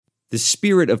The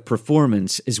spirit of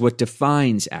performance is what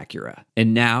defines Acura.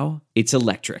 And now, it's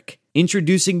electric.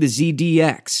 Introducing the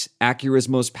ZDX, Acura's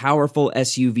most powerful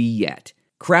SUV yet.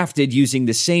 Crafted using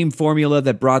the same formula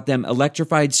that brought them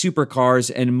electrified supercars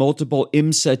and multiple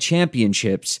IMSA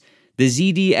championships, the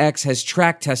ZDX has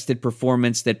track-tested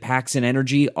performance that packs an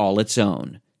energy all its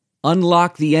own.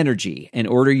 Unlock the energy and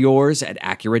order yours at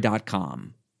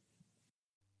Acura.com.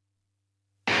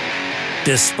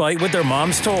 Despite what their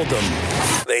moms told them,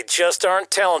 they just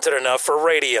aren't talented enough for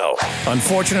radio.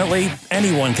 Unfortunately,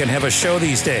 anyone can have a show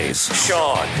these days.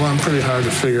 Sean. Well, I'm pretty hard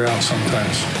to figure out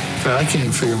sometimes. In fact, I can't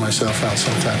even figure myself out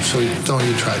sometimes, so don't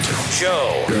you try to.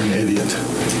 Joe. You're an idiot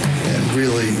and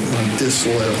really a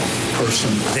disloyal person.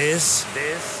 This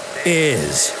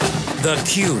is the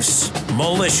Cuse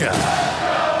Militia.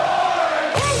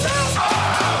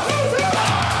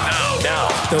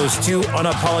 Those two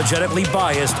unapologetically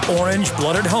biased,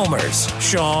 orange-blooded homers,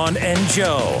 Sean and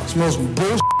Joe. It's the most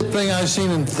bullshit thing I've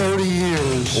seen in 30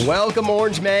 years. Welcome,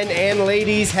 orange men and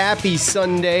ladies. Happy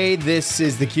Sunday. This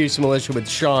is the Cuse Militia with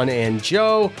Sean and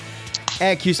Joe.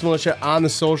 At Cuse Militia on the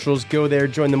socials. Go there,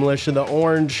 join the militia. The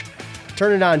Orange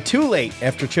turn it on too late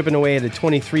after chipping away at a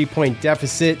 23-point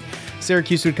deficit.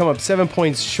 Syracuse would come up 7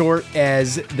 points short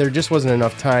as there just wasn't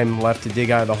enough time left to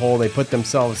dig out of the hole they put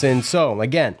themselves in. So,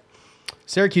 again,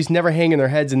 Syracuse never hanging their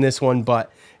heads in this one,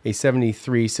 but a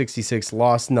 73-66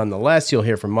 loss nonetheless. You'll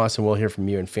hear from us, and we'll hear from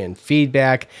you in fan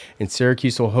feedback. And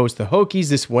Syracuse will host the Hokies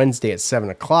this Wednesday at 7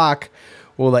 o'clock.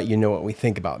 We'll let you know what we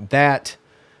think about that.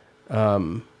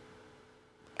 Kind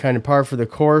of par for the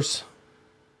course.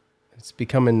 It's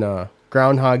becoming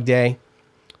Groundhog Day.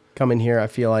 Coming here, I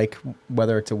feel like,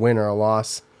 whether it's a win or a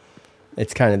loss,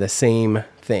 it's kind of the same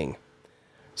thing.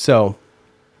 So...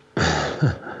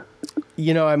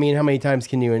 You know, I mean, how many times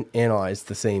can you analyze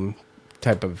the same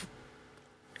type of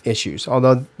issues?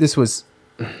 Although this was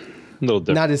a little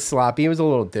different. Not as sloppy. It was a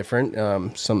little different.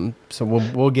 So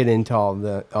we'll get into all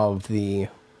of the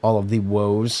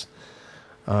woes.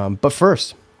 But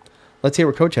first, let's hear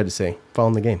what Coach had to say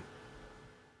following the game.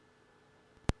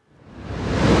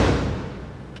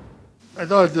 I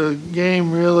thought the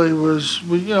game really was,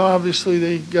 obviously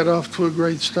they got off to a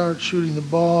great start shooting the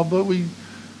ball, but we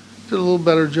did a little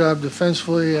better job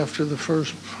defensively after the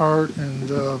first part and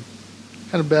kind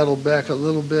of battled back a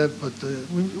little bit, but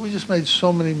we just made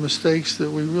so many mistakes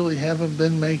that we really haven't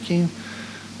been making.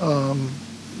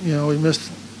 We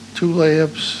missed 2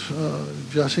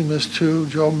 layups. Jesse missed 2.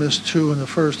 Joe missed 2 in the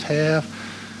first half.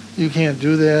 You can't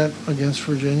do that against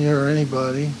Virginia or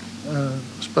anybody,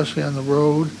 especially on the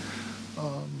road.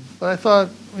 But I thought,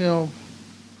 the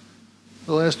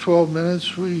last 12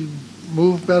 minutes we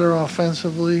moved better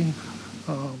offensively.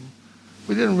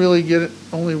 We didn't really get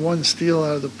only 1 steal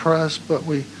out of the press, but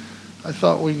I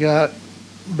thought we got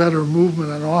better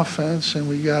movement on offense, and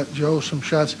we got Joe some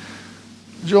shots.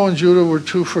 Joe and Judah were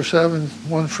 2 for 7,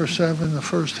 1 for 7 the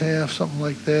first half, something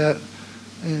like that.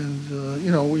 And,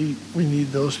 we need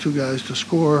those 2 guys to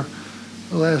score.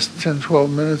 The last 10, 12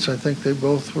 minutes, I think they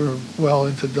both were well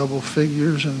into double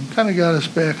figures and kind of got us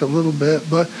back a little bit,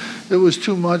 but it was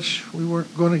too much. We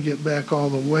weren't going to get back all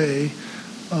the way,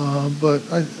 but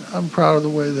I'm proud of the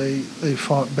way they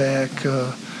fought back.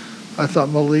 I thought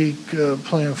Malik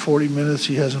playing 40 minutes,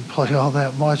 he hasn't played all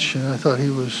that much, and I thought he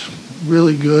was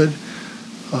really good.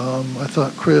 I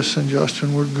thought Chris and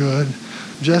Justin were good.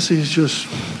 Jesse's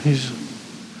he's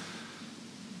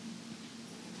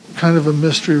kind of a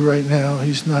mystery right now.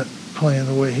 He's not playing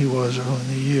the way he was early in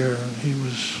the year. He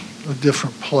was a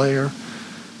different player.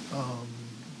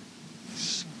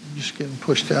 He's just getting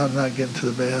pushed out and not getting to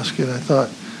the basket. I thought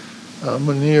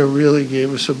Munir really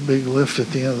gave us a big lift at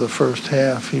the end of the first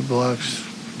half. He blocks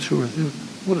 2 or 3.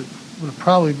 Would have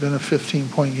probably been a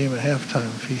 15-point game at halftime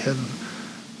if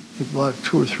he blocked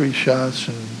 2 or 3 shots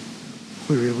and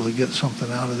we were able to get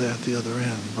something out of that at the other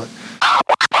end. But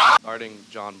starting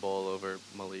John Bull over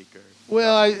Malik?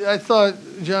 Well, I thought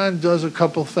John does a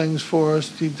couple things for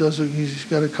us. He's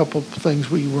got a couple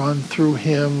things we run through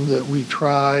him that we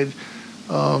tried.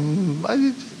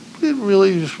 I didn't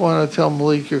really just want to tell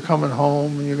Malik you're coming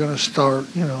home and you're going to start.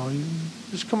 You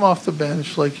just come off the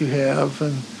bench like you have,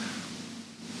 and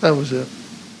that was it.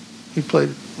 He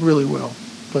played really well.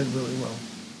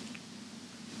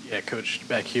 Yeah, Coach,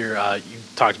 back here, you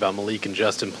talked about Malik and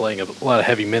Justin playing a lot of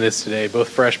heavy minutes today, both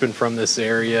freshmen from this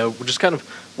area. Just kind of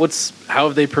how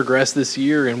have they progressed this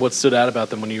year, and what stood out about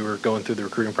them when you were going through the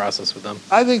recruiting process with them?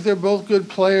 I think they're both good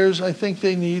players. I think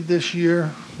they need this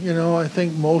year. I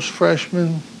think most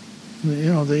freshmen,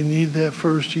 they need that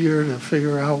first year to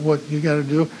figure out what you got to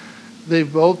do.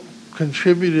 They've both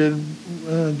contributed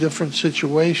different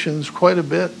situations quite a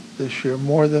bit this year,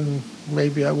 more than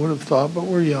maybe I would have thought, but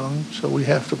we're young, so we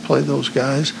have to play those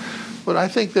guys. But I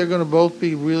think they're going to both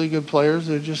be really good players.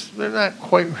 They're not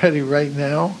quite ready right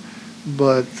now,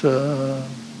 but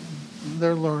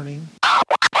they're learning.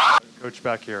 Coach,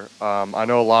 back here. I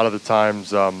know a lot of the times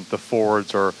the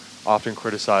forwards are often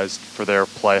criticized for their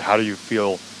play. How do you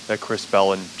feel that Chris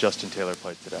Bell and Justin Taylor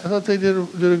played today? I thought they did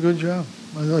a good job.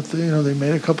 I thought they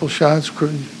made a couple shots.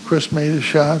 Chris made his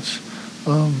shots.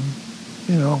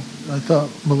 I thought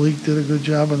Malik did a good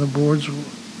job on the boards.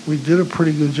 We did a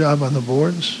pretty good job on the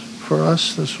boards for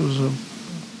us. This was a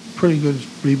pretty good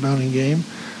rebounding game.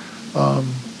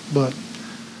 But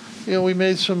we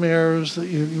made some errors that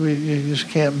you just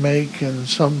can't make, and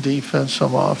some defense,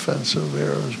 some offensive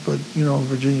errors. But,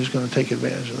 Virginia's going to take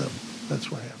advantage of them.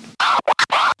 That's what happened.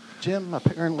 Jim,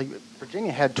 apparently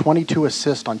Virginia had 22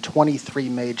 assists on 23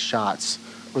 made shots.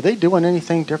 Were they doing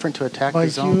anything different to attack the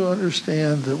zone? You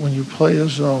understand that when you play a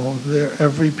zone,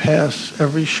 every pass,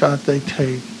 every shot they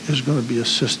take is going to be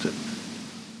assisted.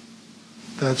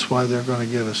 That's why they're going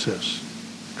to get assists.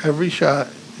 Every shot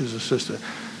is assisted.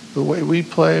 The way we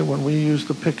play, when we use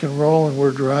the pick and roll and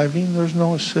we're driving, there's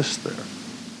no assist there.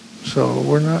 So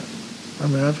we're not,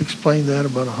 I've explained that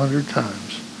about 100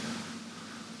 times.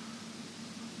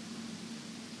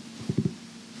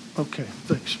 Okay,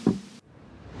 thanks.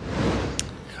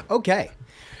 Okay.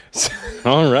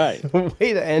 All right.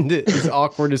 Way to end it as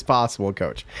awkward as possible,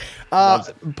 Coach.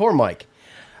 Poor Mike.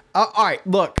 All right,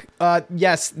 look.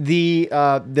 Yes, the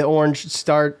Orange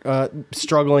start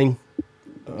struggling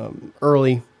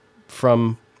early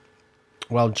from,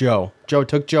 Joe.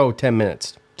 Took Joe 10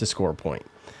 minutes to score a point.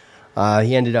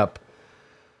 He ended up,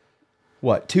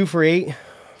 2 for 8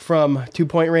 from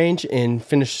 2-point range and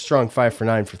finished strong 5 for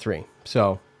 9 for 3.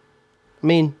 So,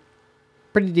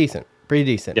 pretty decent.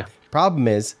 Yeah. Problem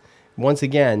is, once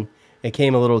again, it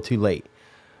came a little too late.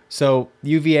 So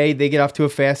UVA, they get off to a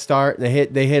fast start. They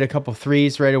hit a couple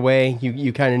threes right away.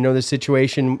 You kind of know the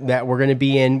situation that we're going to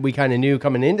be in. We kind of knew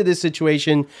coming into this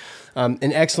situation. An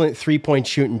excellent 3-point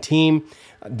shooting team.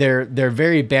 They're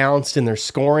very balanced in their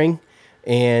scoring,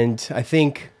 and I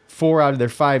think 4 out of their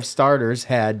 5 starters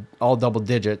had all double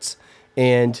digits.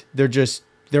 And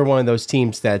they're one of those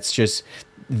teams that's just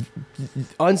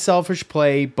unselfish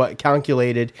play, but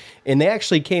calculated. And they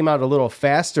actually came out a little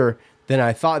faster than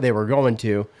I thought they were going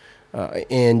to. I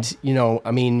don't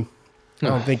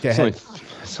think they had.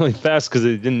 It's only fast because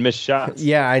they didn't miss shots.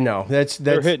 Yeah, I know. That's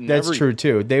true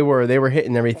too. They were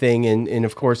hitting everything, and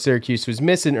of course Syracuse was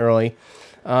missing early.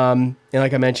 And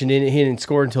like I mentioned, he didn't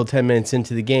score until 10 minutes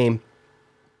into the game.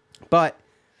 But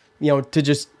to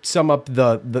just sum up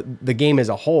the game as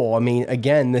a whole,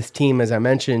 again, this team, as I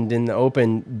mentioned in the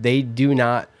open, they do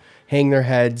not hang their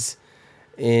heads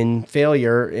in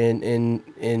failure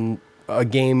in a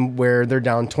game where they're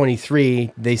down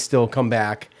 23. They still come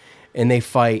back and they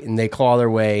fight and they claw their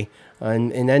way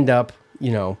and end up,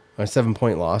 a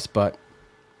 7-point loss, but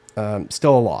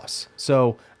still a loss.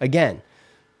 So again,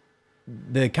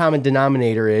 the common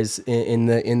denominator is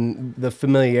in the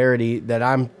familiarity that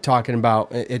I'm talking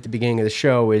about at the beginning of the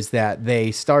show is that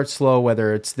they start slow,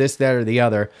 whether it's this, that, or the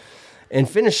other, and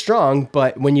finish strong.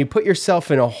 But when you put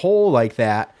yourself in a hole like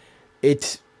that,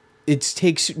 it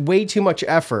takes way too much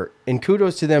effort. And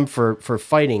kudos to them for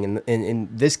fighting in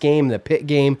this game, the Pitt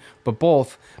game, but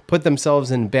both put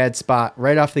themselves in a bad spot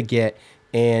right off the get,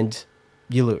 and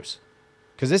you lose.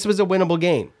 Because this was a winnable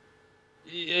game.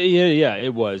 Yeah,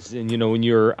 it was. And, when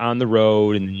you're on the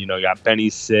road and, you got Benny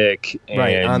sick. And,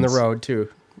 right, on the road, too.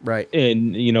 Right.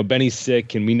 And, Benny's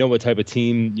sick, and we know what type of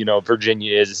team,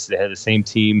 Virginia is. They had the same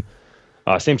team,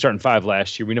 same starting 5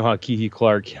 last year. We know how Kiki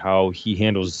Clark, how he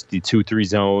handles the 2-3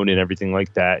 zone and everything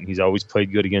like that. And he's always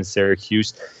played good against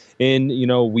Syracuse. And,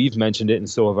 we've mentioned it, and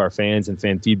so have our fans and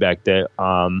fan feedback that,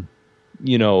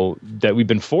 that we've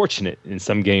been fortunate in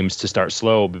some games to start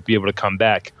slow, but be able to come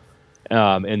back.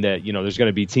 And that, there's going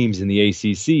to be teams in the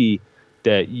ACC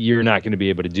that you're not going to be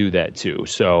able to do that to.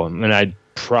 So, and I'd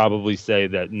probably say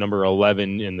that number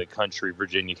 11 in the country,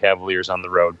 Virginia Cavaliers on the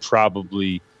road,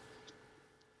 probably,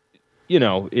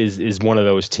 is one of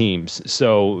those teams.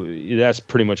 So that's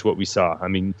pretty much what we saw.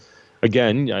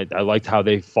 Again, I liked how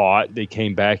they fought. They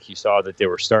came back. You saw that they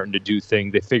were starting to do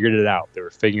things. They figured it out. They were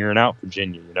figuring out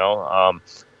Virginia,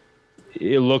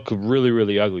 It looked really,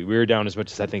 really ugly. We were down as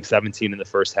much as, I think, 17 in the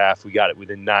first half. We got it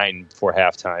within 9 before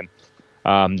halftime.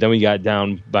 Then we got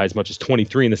down by as much as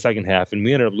 23 in the second half, and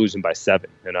we ended up losing by 7.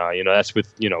 And, that's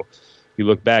with, you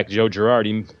look back, Joe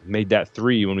Girardi made that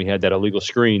 3 when we had that illegal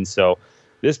screen. So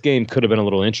this game could have been a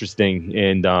little interesting.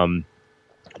 And,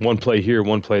 one play here,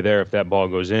 one play there. If that ball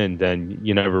goes in, then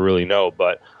you never really know.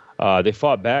 But they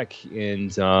fought back,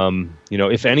 and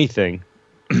if anything,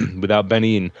 without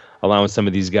Benny and allowing some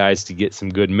of these guys to get some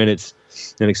good minutes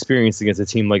and experience against a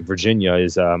team like Virginia,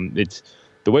 it's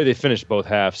the way they finished both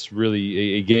halves.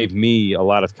 Really, it gave me a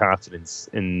lot of confidence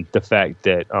in the fact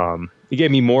that it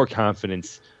gave me more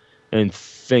confidence in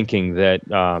thinking that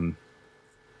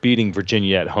beating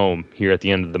Virginia at home here at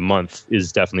the end of the month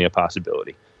is definitely a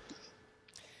possibility.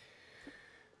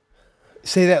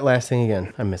 Say that last thing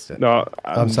again. I missed it. No,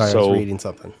 I'm sorry. I was reading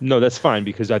something. No, that's fine,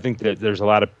 because I think that there's a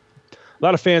lot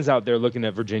of fans out there looking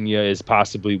at Virginia as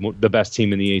possibly the best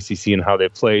team in the ACC and how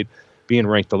they've played, being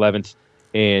ranked 11th.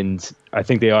 And I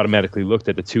think they automatically looked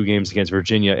at the 2 games against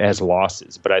Virginia as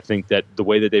losses. But I think that the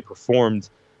way that they performed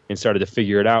and started to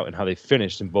figure it out and how they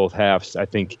finished in both halves, I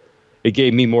think it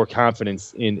gave me more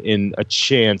confidence in a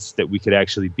chance that we could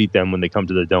actually beat them when they come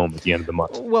to the Dome at the end of the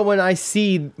month. Well, when I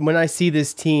see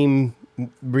this team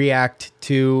react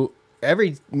to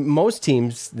most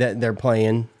teams that they're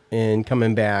playing and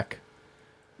coming back,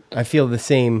 I feel the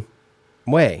same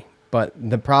way. But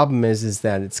the problem is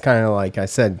that it's kind of like I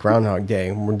said, Groundhog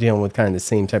Day. We're dealing with kind of the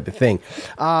same type of thing.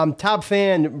 Top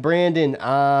fan Brandon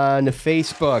on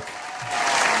Facebook,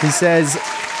 he says,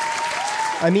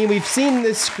 I mean, we've seen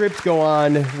this script go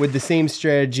on with the same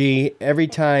strategy every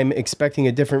time, expecting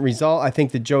a different result. I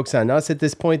think the joke's on us at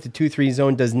this point. The 2-3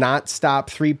 zone does not stop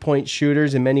 3-point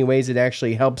shooters. In many ways, it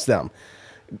actually helps them.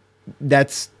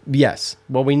 That's yes.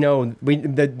 Well, we know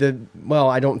well,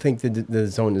 I don't think the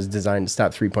zone is designed to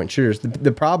stop 3-point shooters.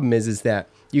 The problem is that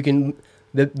you can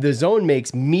the zone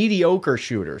makes mediocre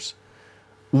shooters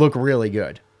look really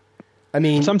good. I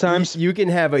mean, sometimes you can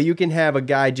have a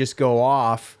guy just go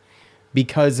off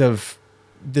because of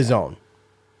the zone.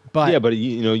 But yeah, but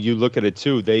you look at it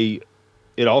too.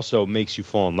 It also makes you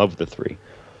fall in love with the 3.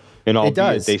 And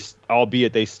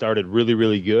albeit they started really,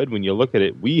 really good. When you look at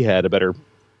it, we had a better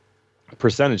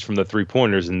percentage from the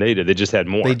 3-pointers than they did. They just had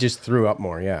more. They just threw up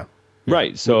more, yeah.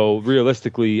 Right. So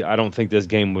realistically, I don't think this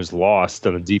game was lost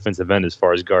on the defensive end as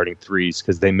far as guarding threes,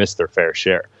 because they missed their fair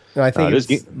share. No, I think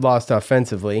it's lost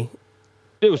offensively.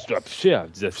 It was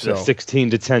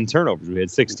 16-10 turnovers. We had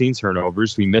 16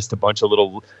 turnovers. We missed a bunch of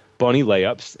little bunny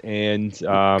layups, and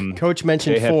Coach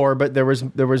mentioned 4, but there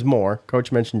was more.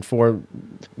 Coach mentioned 4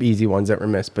 easy ones that were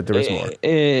missed, but there was more.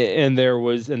 And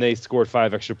they scored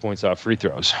 5 extra points off free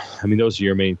throws. I mean, those are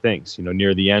your main things.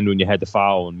 Near the end when you had to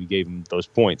foul and we gave them those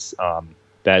points,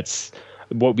 that's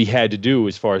what we had to do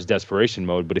as far as desperation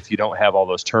mode. But if you don't have all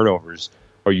those turnovers,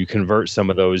 or you convert some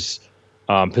of those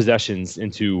possessions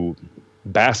into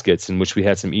baskets in which we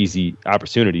had some easy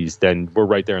opportunities, then we're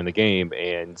right there in the game,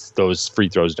 and those free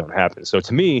throws don't happen. So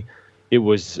to me, it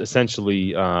was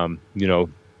essentially, the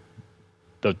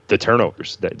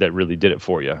turnovers that really did it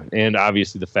for you. And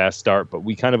obviously the fast start, but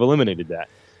we kind of eliminated that.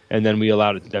 And then we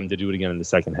allowed them to do it again in the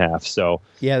second half. So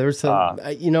yeah, there was some,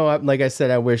 like I said,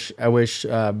 I wish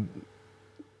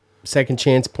second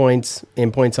chance points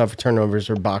and points off of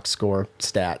turnovers or box score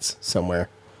stats somewhere.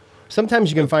 Sometimes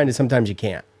you can find it, sometimes you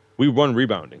can't. We won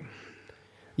rebounding.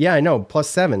 Yeah, I know.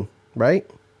 +7, right?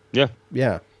 Yeah.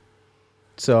 Yeah.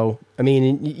 So, I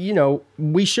mean,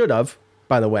 we should have,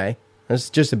 by the way.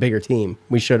 It's just a bigger team.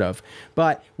 We should have.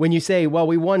 But when you say, well,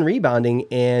 we won rebounding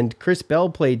and Chris Bell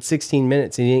played 16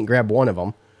 minutes and he didn't grab one of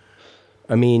them.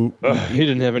 I mean, he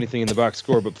didn't have anything in the box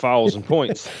score but fouls and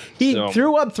points. He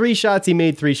threw up 3 shots. He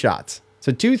made 3 shots.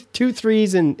 So two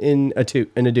threes and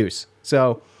a deuce.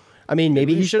 So, I mean,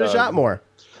 maybe he should have shot more.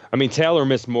 I mean, Taylor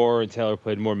missed more and Taylor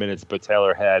played more minutes, but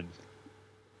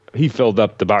he filled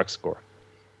up the box score.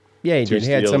 Yeah, he did.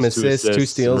 He had some assists, 2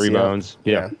 steals, rebounds.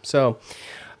 Yeah. So,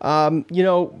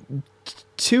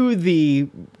 to the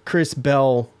Chris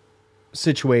Bell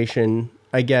situation,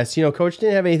 I guess, Coach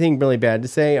didn't have anything really bad to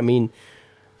say. I mean,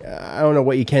 I don't know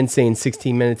what you can say in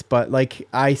 16 minutes, but like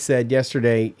I said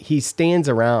yesterday, he stands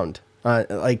around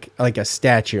like a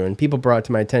statue, and people brought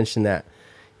to my attention that,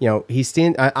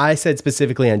 I said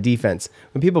specifically on defense.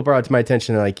 When people brought it to my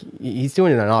attention, like, he's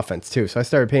doing it on offense too. So I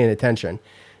started paying attention,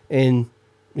 and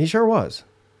he sure was.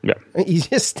 Yeah. He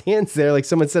just stands there, like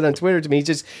someone said on Twitter to me.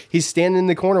 He's standing in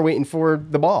the corner waiting for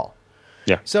the ball.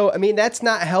 Yeah. So, I mean, that's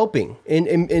not helping.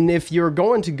 And if you're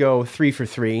going to go 3 for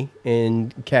 3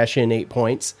 and cash in 8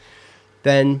 points,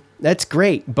 then that's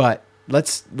great. But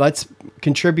let's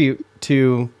contribute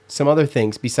to some other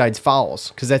things besides fouls,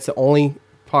 because that's the only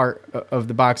part of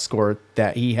the box score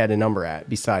that he had a number at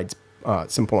besides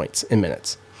some points in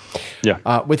minutes.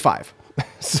 Yeah. With 5.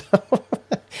 So,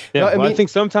 yeah, I think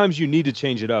sometimes you need to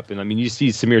change it up. And I mean, you see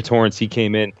Samir Torrance, he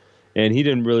came in And he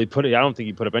didn't really I don't think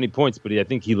he put up any points, but I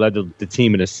think he led the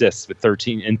team in assists with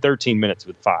 13 minutes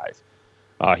with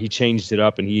 5. He changed it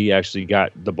up, and he actually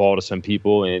got the ball to some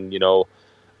people. And,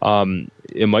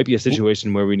 it might be a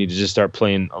situation where we need to just start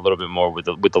playing a little bit more with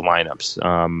the lineups.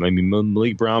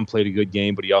 Malik Brown played a good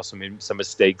game, but he also made some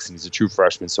mistakes, and he's a true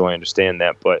freshman, so I understand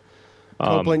that. But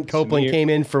Copeland came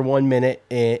in for 1 minute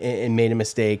and made a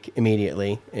mistake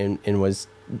immediately and was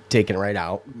taken right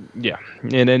out. Yeah,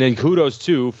 and then kudos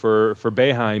too for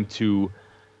Boeheim to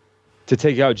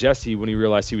take out Jesse when he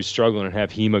realized he was struggling and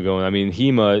have Hema going. I mean,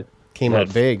 Hema came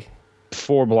out big,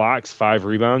 4 blocks, 5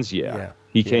 rebounds. Yeah.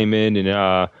 He came in,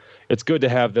 and it's good to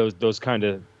have those kind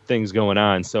of things going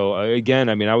on. So again,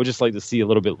 I mean, I would just like to see a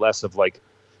little bit less of like,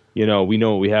 we know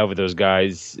what we have with those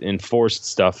guys, enforced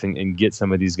stuff and get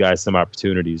some of these guys some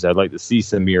opportunities. I'd like to see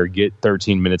Samir get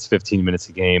 13 minutes, 15 minutes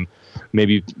a game,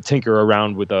 maybe tinker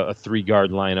around with a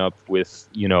 3-guard lineup with,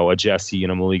 a Jesse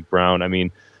and a Malik Brown. I mean,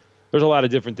 there's a lot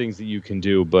of different things that you can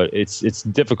do, but it's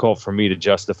difficult for me to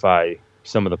justify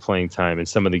some of the playing time and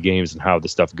some of the games and how the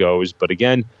stuff goes. But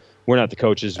again, we're not the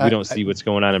coaches. We don't see what's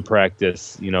going on in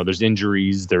practice. There's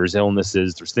injuries, there's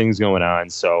illnesses, there's things going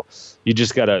on. So you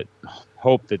just got to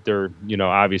hope that they're,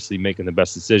 obviously making the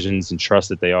best decisions and trust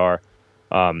that they are.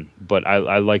 But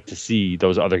I like to see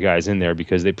those other guys in there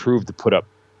because they prove to put up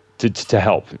to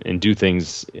help and do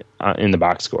things in the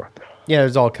box score. Yeah,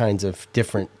 there's all kinds of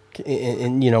different,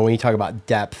 and when you talk about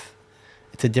depth,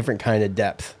 it's a different kind of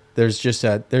depth.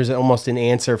 There's almost an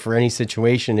answer for any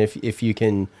situation if you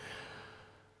can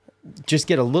just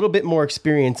get a little bit more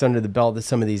experience under the belt of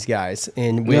some of these guys.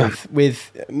 And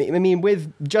with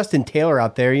Justin Taylor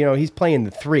out there, he's playing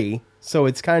the 3, so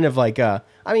it's kind of like I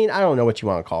don't know what you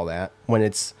want to call that when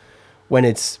it's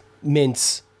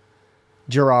Mintz,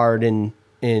 Gerard,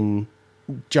 and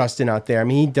Justin out there. I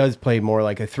mean, he does play more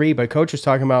like a 3, but coach was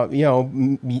talking about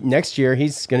next year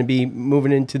he's going to be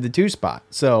moving into the 2 spot.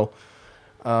 So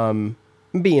it'd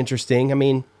be interesting. I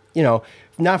mean,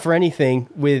 not for anything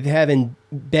with having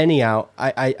Benny out,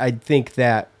 I think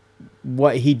that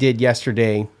what he did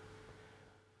yesterday,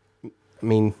 I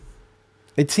mean,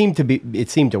 it seemed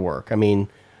to work. I mean,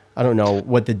 I don't know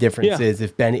what the difference is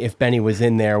if Benny was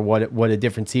in there, what a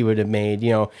difference he would have made.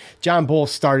 John Bull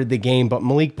started the game, but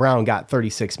Malik Brown got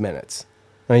 36 minutes.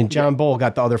 I mean, John Bull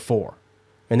got the other 4,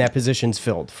 and that position's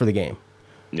filled for the game.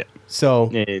 Yeah. So,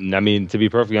 and I mean, to be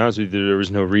perfectly honest with you, there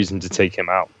was no reason to take him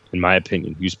out, in my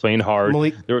opinion. He was playing hard.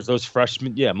 Malik. There was those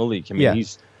freshmen. Yeah, Malik. I mean,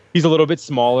 he's a little bit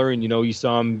smaller, and you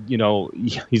saw him.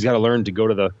 He's got to learn to go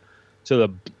to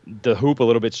the hoop a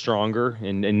little bit stronger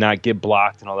and not get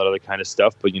blocked and all that other kind of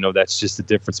stuff. But that's just the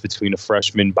difference between a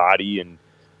freshman body and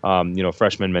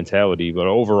freshman mentality. But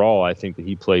overall, I think that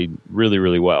he played really,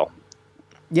 really well.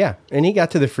 Yeah, and he got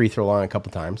to the free throw line a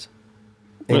couple times.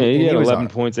 And he had 11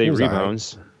 points, 8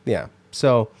 rebounds. Right. Yeah.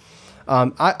 So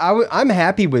I'm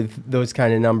happy with those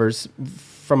kind of numbers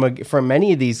from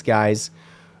many of these guys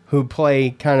who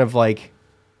play kind of like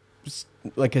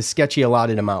a sketchy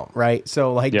allotted amount, right?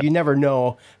 So you never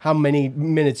know how many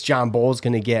minutes John Bull is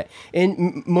going to get.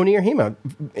 And Monir Hema,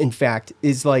 in fact,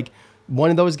 is like one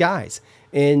of those guys.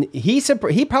 And he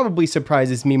probably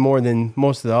surprises me more than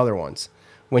most of the other ones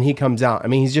when he comes out. I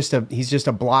mean, he's just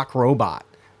a block robot.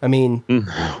 I mean,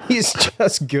 he's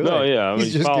just good. No, yeah, I mean,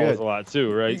 he fouls a lot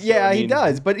too, right? Yeah, so, he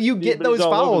does. But you get those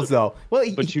fouls though. Well,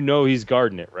 but he's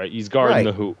guarding it, right? He's guarding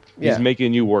the hoop. He's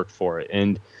making you work for it.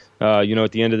 And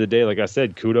at the end of the day, like I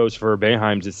said, kudos for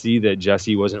Boeheim to see that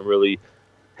Jesse wasn't really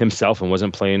himself and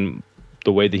wasn't playing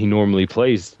the way that he normally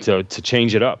plays to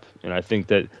change it up. And I think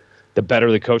that the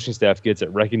better the coaching staff gets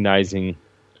at recognizing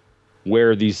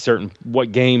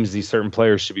what games these certain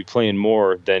players should be playing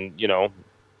more than,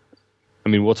 I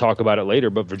mean, we'll talk about it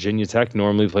later, but Virginia Tech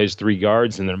normally plays 3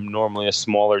 guards, and they're normally a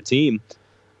smaller team.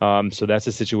 So that's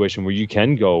a situation where you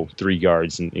can go 3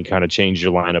 guards and kind of change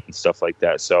your lineup and stuff like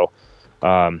that. So,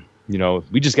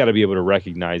 we just got to be able to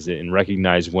recognize it and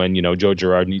recognize when, Joe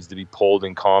Girard needs to be pulled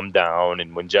and calm down,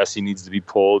 and when Jesse needs to be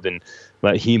pulled and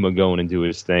let Hema go in and do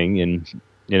his thing. And,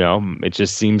 it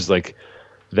just seems like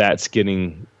that's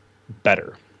getting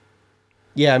better.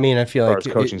 Yeah, I mean, I feel like as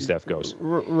far as coaching staff goes.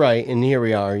 Right, and here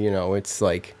we are, it's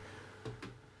like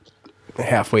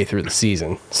halfway through the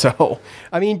season. So,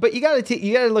 I mean, but you got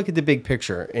to look at the big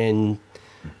picture, and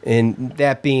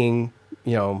that being,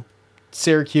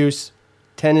 Syracuse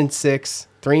 10-6,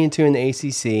 3-2 in the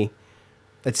ACC.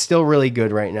 That's still really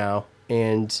good right now,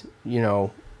 and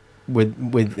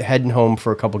with heading home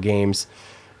for a couple games,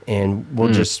 and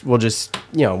we'll just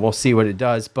we'll see what it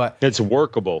does. But it's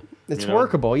workable. It's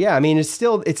workable, yeah. I mean, it's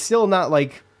still not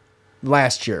like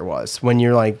last year was, when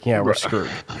you're like, yeah, we're screwed,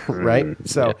 right?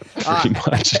 So, pretty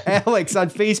much. Alex on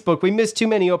Facebook, we miss too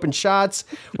many open shots.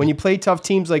 When you play tough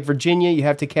teams like Virginia, you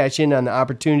have to cash in on the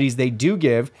opportunities they do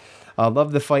give.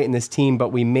 Love the fight in this team, but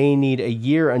we may need a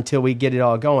year until we get it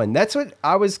all going. That's what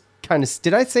I was kind of.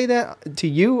 Did I say that to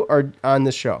you or on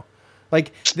the show?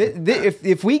 Like,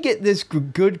 if we get this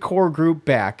good core group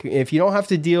back, if you don't have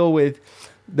to deal with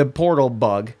the portal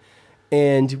bug,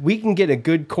 and we can get a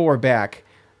good core back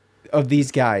of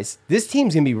these guys, this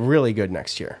team's gonna be really good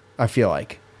next year. I feel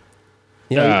like.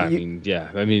 You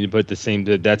know, but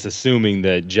that's assuming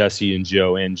that Jesse and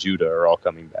Joe and Judah are all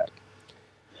coming back.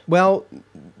 Well,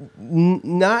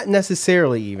 not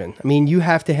necessarily even. I mean, you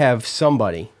have to have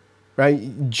somebody,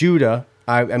 right? Judah,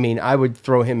 I mean, I would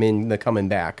throw him in the coming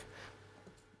back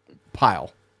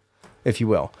pile, if you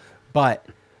will. But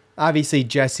obviously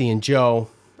Jesse and Joe,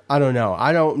 I don't know.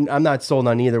 I'm not sold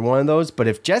on either one of those, but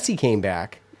if Jesse came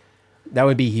back, that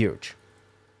would be huge.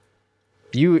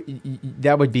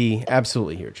 That would be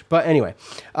absolutely huge. But anyway,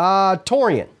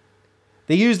 Torian.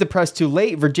 They use the press too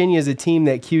late. Virginia is a team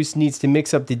that Cuse needs to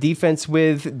mix up the defense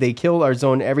with. They kill our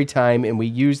zone every time, and we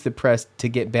use the press to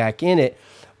get back in it.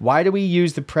 Why do we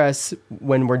use the press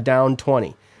when we're down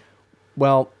 20?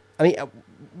 Well, I mean,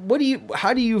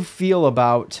 how do you feel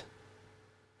about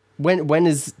when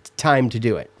is time to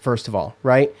do it, first of all,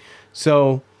 right?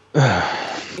 So,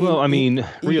 well, I mean,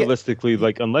 realistically,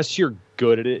 like, unless you're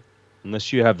good at it,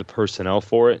 unless you have the personnel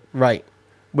for it, right?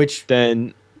 Which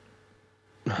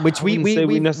we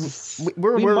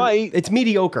might. It's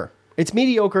mediocre. It's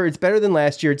mediocre. It's better than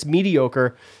last year. It's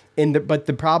mediocre. But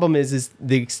the problem is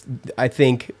I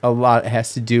think a lot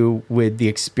has to do with the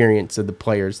experience of the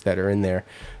players that are in there.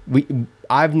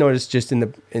 I've noticed just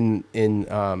you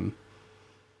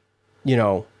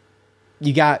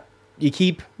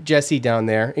keep Jesse down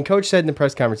there, and Coach said in the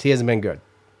press conference he hasn't been good.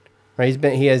 Right?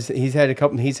 He's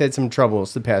had some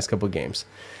troubles the past couple of games,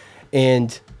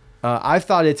 and I've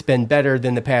thought it's been better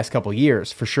than the past couple of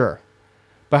years for sure.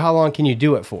 But how long can you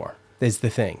do it for? Is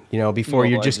the thing, before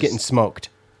you're just getting smoked.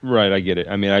 Right, I get it.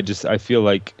 I mean, I feel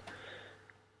like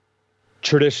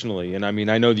traditionally, and I mean,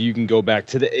 I know that you can go back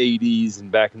to the 80s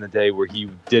and back in the day where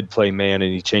he did play man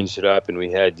and he changed it up and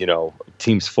we had,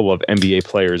 teams full of NBA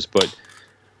players. But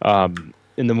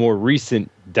in the more recent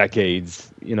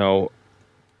decades,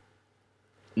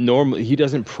 normally he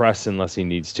doesn't press unless he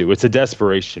needs to. It's a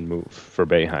desperation move for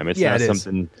Boeheim. It's not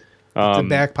something. It's a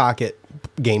back pocket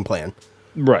game plan.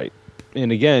 Right.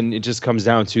 And again, it just comes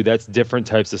down to that's different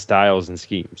types of styles and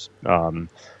schemes.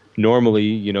 Normally,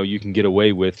 you can get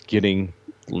away with getting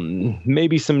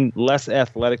maybe some less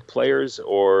athletic players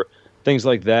or things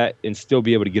like that and still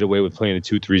be able to get away with playing a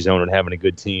 2-3 zone and having a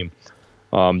good team.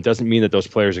 Doesn't mean that those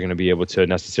players are going to be able to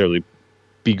necessarily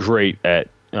be great at,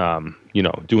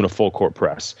 doing a full court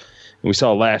press. And we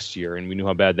saw last year, and we knew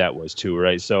how bad that was too,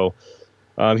 right? So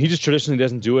he just traditionally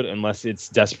doesn't do it unless it's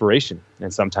desperation.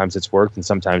 And sometimes it's worked and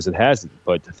sometimes it hasn't.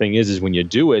 But the thing is when you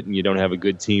do it and you don't have a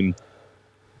good team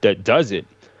that does it,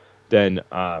 then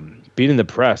beating the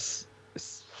press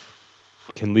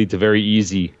can lead to very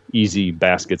easy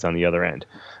baskets on the other end.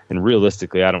 And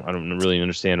realistically, I don't really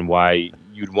understand why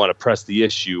you'd want to press the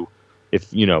issue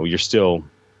if you're still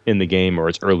in the game or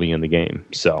it's early in the game.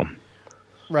 So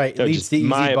right, it leads to easy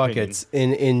buckets.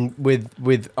 In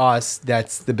with us,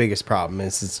 that's the biggest problem.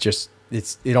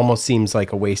 It almost seems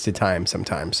like a waste of time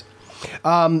sometimes.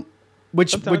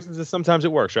 Sometimes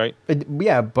it works, right?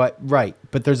 Yeah, but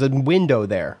there's a window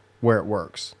there where it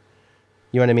works.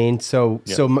 You know what I mean? So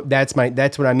that's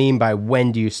what I mean by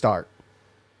when do you start?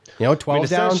 12 down.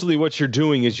 Essentially, what you're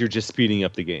doing is you're just speeding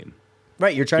up the game.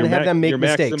 Right, you're trying to have them make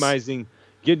mistakes.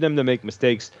 Get them to make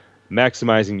mistakes,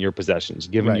 maximizing your possessions,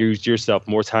 giving yourself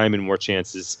more time and more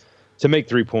chances to make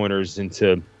 3-pointers and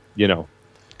to,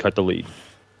 cut the lead.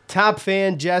 Top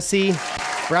fan Jesse.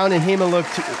 Brown and Hema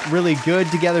looked really good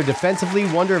together defensively.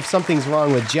 Wonder if something's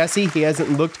wrong with Jesse. He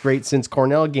hasn't looked great since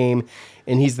Cornell game,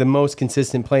 and he's the most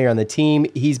consistent player on the team.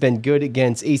 He's been good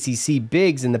against ACC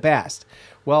bigs in the past.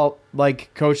 Well,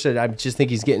 like Coach said, I just think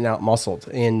he's getting out muscled,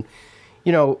 and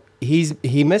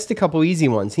he missed a couple easy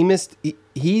ones.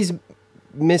 He's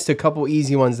missed a couple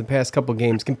easy ones the past couple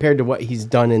games compared to what he's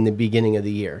done in the beginning of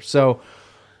the year. So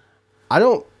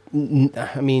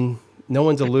no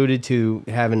one's alluded to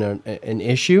having an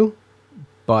issue,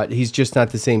 but he's just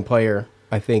not the same player,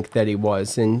 I think, that he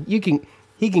was. And he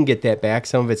can get that back.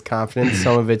 Some of it's confidence,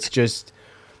 some of it's just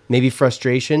maybe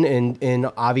frustration.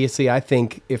 And obviously, I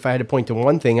think if I had to point to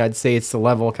one thing, I'd say it's the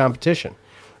level of competition.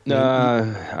 Not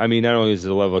only is it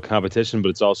the level of competition, but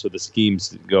it's also the schemes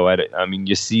that go at it. I mean,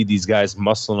 you see these guys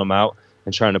muscling them out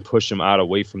and trying to push them out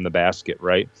away from the basket,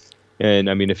 right? And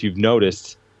I mean, if you've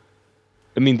noticed,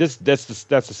 I mean, that's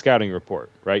the scouting report,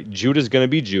 right? Judah's going to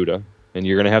be Judah, and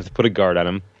you're going to have to put a guard on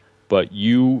him. But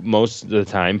you, most of the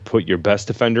time, put your best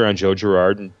defender on Joe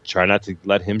Girard and try not to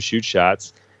let him shoot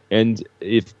shots. And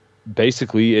if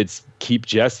basically it's keep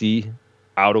Jesse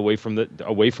out away from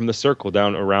the circle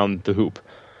down around the hoop,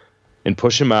 and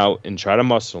push him out and try to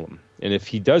muscle him. And if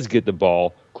he does get the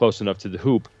ball close enough to the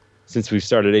hoop, since we've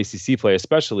started ACC play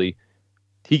especially,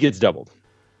 he gets doubled.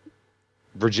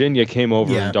 Virginia came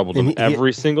over and doubled him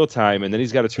every single time, and then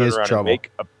he's got to turn around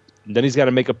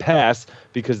and make a pass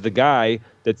because the guy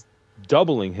that's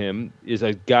doubling him is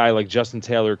a guy like Justin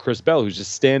Taylor or Chris Bell who's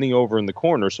just standing over in the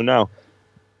corner. So now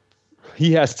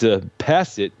he has to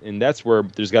pass it, and that's where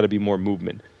there's got to be more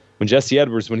movement. When Jesse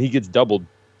Edwards, when he gets doubled,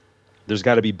 there's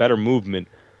got to be better movement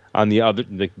on the other,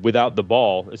 without the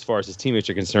ball, as far as his teammates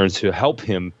are concerned, to help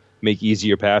him make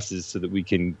easier passes so that we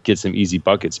can get some easy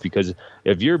buckets. Because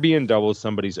if you're being doubled,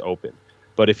 somebody's open.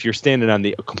 But if you're standing on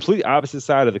the complete opposite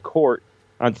side of the court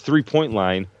on the 3-point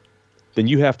line, then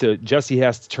Jesse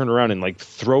has to turn around and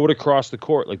throw it across the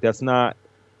court. That's not,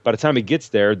 by the time it gets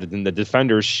there, then the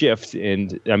defenders shift.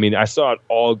 And I mean, I saw it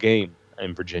all game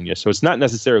in Virginia. So it's not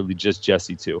necessarily just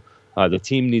Jesse too. The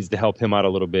team needs to help him out a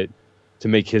little bit to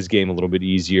make his game a little bit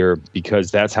easier, because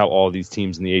that's how all these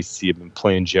teams in the ACC have been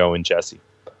playing Joe and Jesse.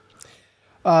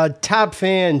 Top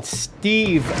fan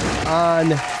Steve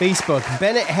on Facebook.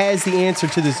 Bennett has the answer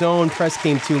to the zone. Press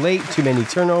came too late. Too many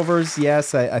turnovers.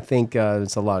 Yes, I think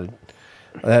it's a lot of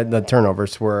the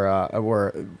turnovers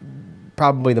were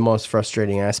probably the most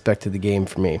frustrating aspect of the game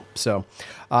for me. So,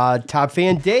 top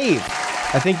fan Dave.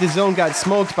 I think the zone got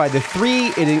smoked by the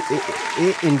 3.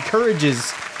 It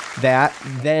encourages that.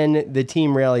 Then the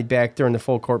team rallied back during the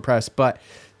full court press. But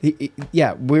we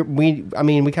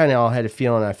kind of all had a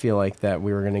feeling. I feel like that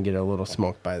we were going to get a little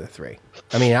smoked by the 3.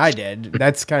 I mean, I did.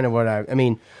 That's kind of what I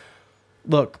mean.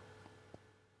 Look,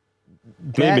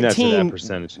 maybe not to that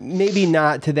percentage. Maybe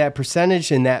not to that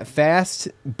percentage and that fast,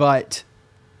 but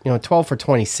 12 for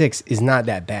 26 is not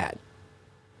that bad.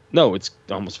 No, it's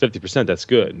almost 50%. That's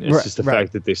good. It's just the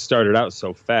fact that they started out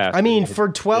so fast. I mean, for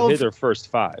 12, they hit their first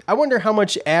 5. I wonder how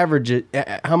much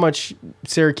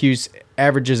Syracuse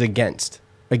averages against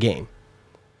a game.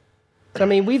 So, I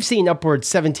mean, we've seen upwards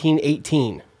 17,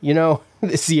 18,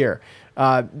 this year.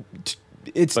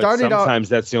 It started out. Sometimes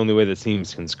that's the only way the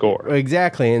teams can score.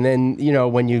 Exactly, and then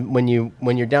when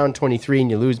you're down 23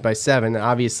 and you lose by 7,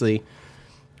 obviously,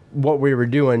 what we were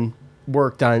doing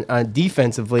worked on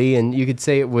defensively, and you could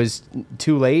say it was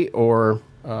too late or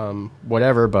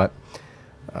whatever, but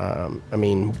I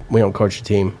mean, we don't coach a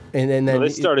team. And then they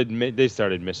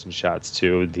started missing shots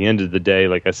too. At the end of the day,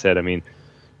 like I said, I mean,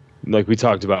 like we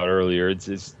talked about earlier,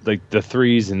 it's like the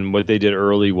threes and what they did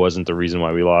early wasn't the reason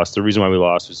why we lost. The reason why we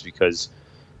lost was because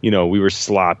we were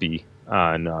sloppy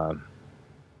on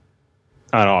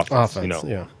offense.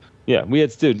 Yeah, we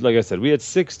had, like I said, we had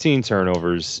 16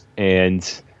 turnovers,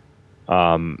 and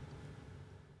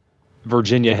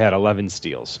Virginia had 11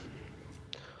 steals.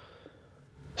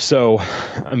 So,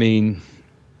 I mean,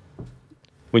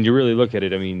 when you really look at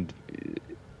it, I mean,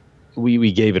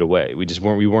 we gave it away.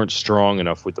 We weren't strong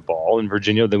enough with the ball. In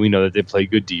Virginia, then we know that they play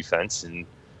good defense, and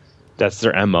that's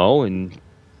their MO, and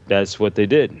that's what they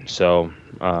did. So,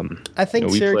 I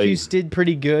think Syracuse did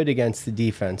pretty good against the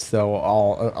defense, though.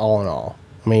 All in all,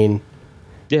 I mean.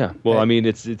 Yeah, well, I mean,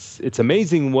 it's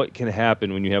amazing what can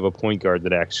happen when you have a point guard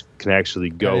that can actually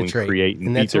go and create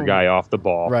and beat their guy off the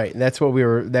ball. Right. That's what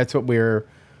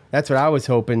I was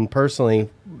hoping personally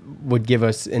would give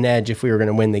us an edge if we were going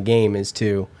to win the game, is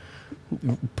to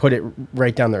put it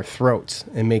right down their throats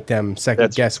and make them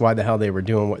second guess why the hell they were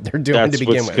doing what they're doing to begin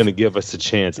with. That's what's going to give us a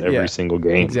chance every single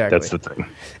game. Exactly. That's the thing.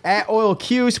 At Oil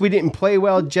Cuse, we didn't play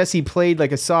well. Jesse played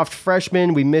like a soft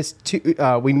freshman. We missed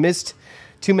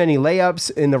too many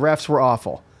layups, and the refs were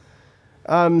awful.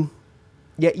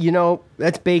 Yeah,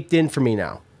 that's baked in for me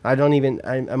now. I'm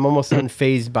almost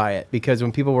unfazed by it, because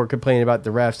when people were complaining about the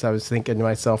refs, I was thinking to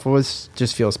myself, well, this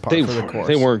just feels par for the course.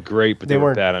 They weren't great, but they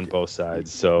were bad on both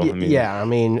sides. So, I mean. Yeah, I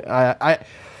mean, there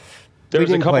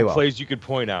was a couple plays you could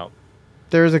point out.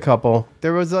 There was a couple.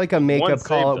 There was like a makeup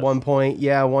call at one point.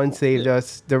 Yeah, one saved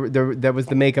us. That was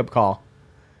the makeup call.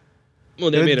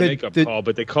 Well, they made a makeup call,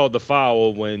 but they called the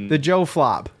foul when... The Joe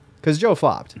flop, because Joe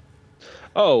flopped.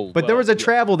 Oh, but there was a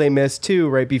travel they missed, too,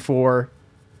 right before...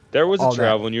 There was a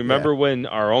travel, and you remember when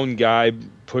our own guy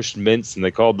pushed Mintz and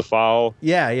they called the foul?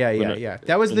 Yeah.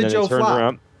 That was the Joe flop.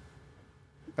 Around.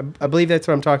 I believe that's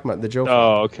what I'm talking about, the Joe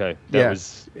flop. Oh, okay.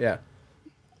 Yeah.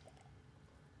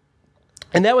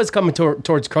 And that was coming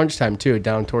towards crunch time, too,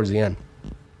 down towards the end.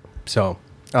 So,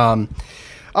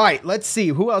 All right, let's see.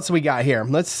 Who else we got here?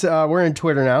 We're in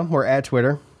Twitter now. We're at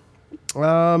Twitter.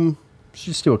 Let's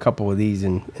just do a couple of these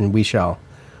and we shall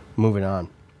move it on.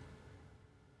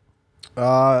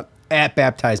 At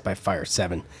Baptized by Fire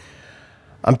 7.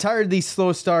 I'm tired of these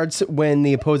slow starts when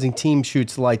the opposing team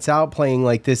shoots lights out. Playing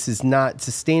like this is not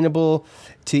sustainable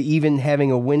to even having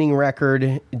a winning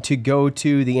record to go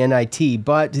to the NIT.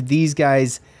 But these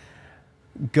guys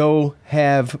go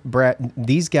have brass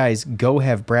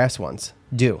ones.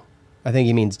 Do. I think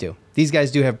he means do. These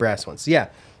guys do have brass ones. Yeah,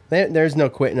 there's no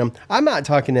quitting them. I'm not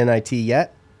talking NIT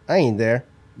yet. I ain't there.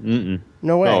 Mm-mm.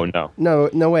 No way. Oh, no.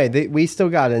 No way. We still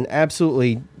got an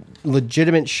absolutely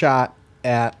legitimate shot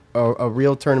at a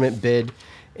real tournament bid.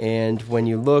 And when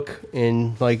you look,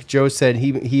 and like Joe said,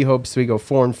 he hopes we go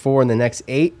 4-4 in the next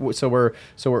 8. So we're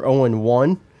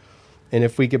 0-1. And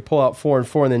if we could pull out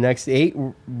 4-4 in the next 8,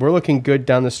 we're looking good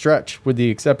down the stretch, with the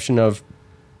exception of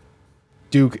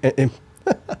Duke,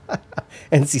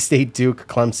 NC State, Duke,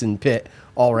 Clemson, Pitt,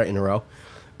 all right in a row.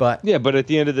 But at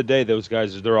the end of the day, those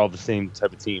guys, they're all the same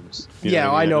type of teams.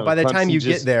 I know. By the time you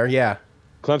get there, yeah.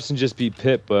 Clemson just beat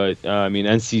Pitt, but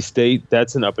NC State,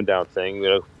 that's an up and down thing.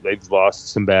 They've lost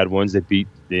some bad ones. They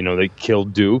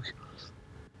killed Duke.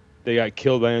 They got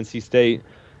killed by NC State,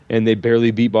 and they barely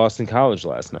beat Boston College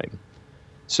last night.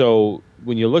 So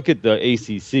when you look at the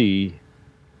ACC,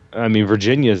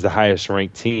 Virginia is the highest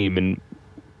ranked team, and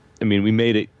we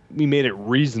made it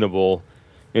reasonable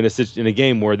in a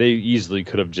game where they easily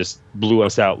could have just blew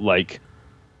us out like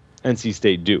NC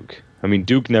State Duke.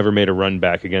 Duke never made a run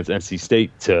back against NC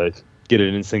State to get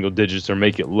it in single digits or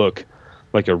make it look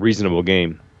like a reasonable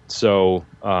game. So,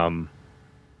 I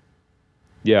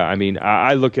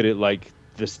look at it like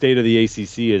the state of the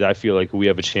ACC is I feel like we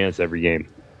have a chance every game.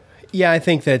 Yeah, I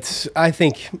feel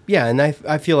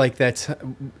like that's,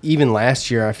 even last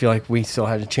year, I feel like we still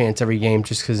had a chance every game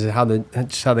just because of how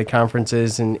the conference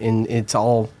is, and it's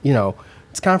all,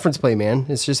 it's conference play, man.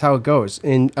 It's just how it goes.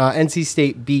 And NC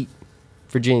State beat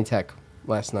Virginia Tech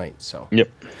last night. So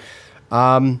yep.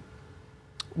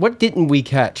 What didn't we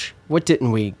catch? What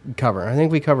didn't we cover? I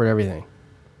think we covered everything.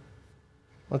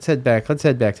 Let's head back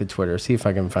to Twitter, see if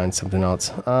I can find something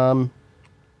else.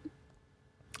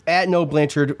 At No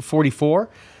Blanchard 44,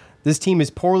 this team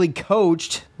is poorly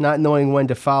coached, not knowing when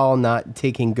to foul, not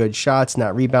taking good shots,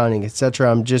 not rebounding,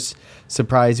 etc. I'm just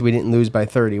surprised we didn't lose by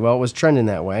 30. Well, it was trending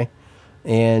that way,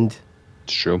 and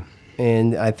it's true.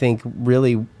 And I think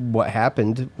really what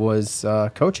happened was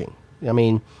coaching.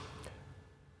 I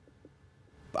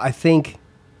think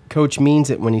Coach means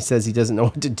it when he says he doesn't know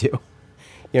what to do.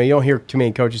 You don't hear too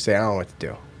many coaches say, I don't know what to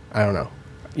do. I don't know.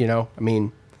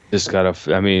 Just gotta.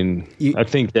 I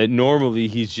think that normally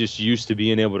he's just used to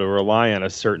being able to rely on a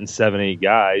certain 7-8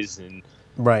 guys, and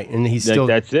right, and he's still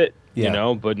that's it.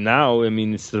 Yeah. But now,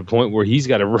 it's to the point where he's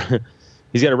got to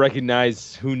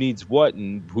recognize who needs what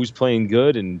and who's playing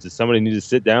good, and does somebody need to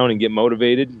sit down and get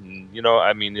motivated? And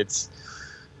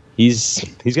he's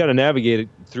got to navigate it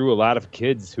through a lot of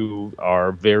kids who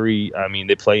are very.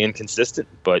 They play inconsistent,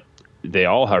 but they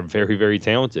all are very, very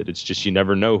talented. It's just you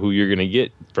never know who you're going to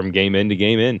get from game in to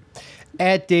game in.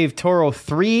 At Dave Toro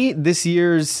 3, this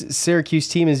year's Syracuse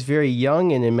team is very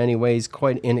young and in many ways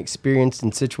quite inexperienced in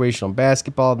situational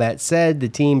basketball. That said, the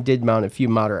team did mount a few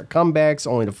moderate comebacks,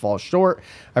 only to fall short.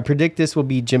 I predict this will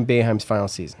be Jim Boeheim's final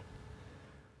season.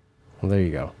 Well, there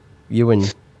you go. You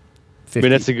and 50.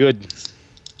 That's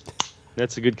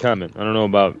a good comment. I don't know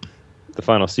about the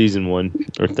final season one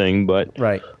or thing, but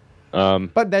right.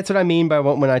 But that's what I mean by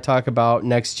when I talk about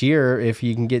next year. If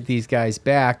you can get these guys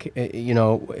back, you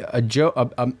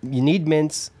need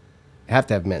mints. Have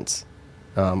to have mints.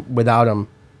 Without them,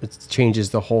 it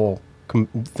changes the whole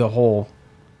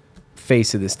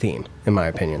face of this team, in my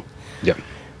opinion. Yeah.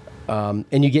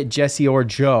 And you get Jesse or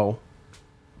Joe.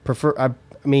 If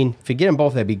you get them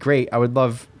both, that'd be great. I would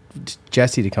love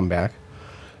Jesse to come back.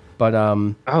 But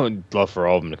I would love for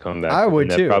all of them to come back. I would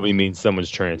too. That probably means someone's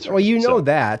transferring. Well,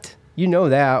 that,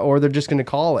 or they're just going to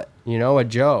call it. A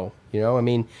Joe.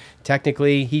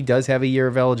 Technically, he does have a year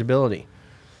of eligibility.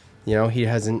 He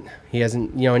hasn't.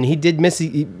 And he did miss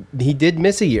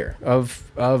a year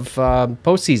of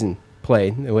postseason play,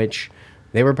 which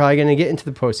they were probably going to get into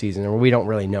the postseason, or we don't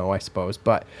really know, I suppose.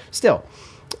 But still,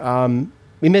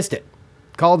 we missed it.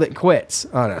 Called it quits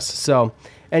on us. So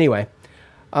anyway,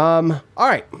 all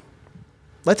right.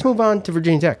 Let's move on to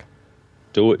Virginia Tech.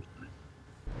 Do it.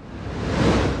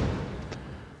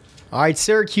 All right,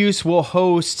 Syracuse will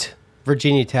host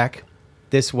Virginia Tech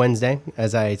this Wednesday,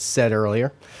 as I said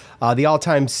earlier. The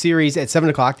all-time series at 7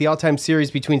 o'clock, the all-time series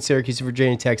between Syracuse and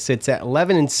Virginia Tech sits at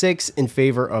 11-6 in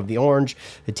favor of the Orange.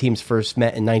 The teams first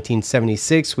met in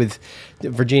 1976 with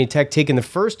Virginia Tech taking the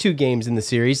first 2 games in the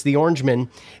series. The Orangemen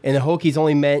and the Hokies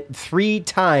only met 3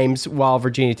 times while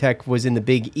Virginia Tech was in the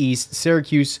Big East.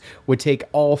 Syracuse would take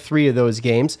all 3 of those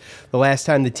games. The last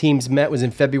time the teams met was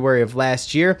in February of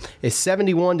last year. A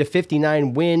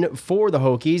 71-59 win for the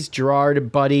Hokies.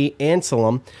 Gerard, Buddy,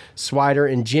 Anselm,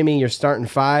 Swider, and Jimmy, your starting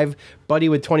 5. Buddy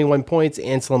with 21 points,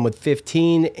 Anselm with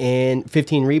 15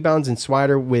 rebounds, and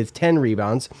Swider with 10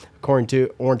 rebounds, according to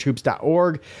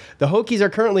orangehoops.org. The Hokies are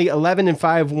currently 11-5,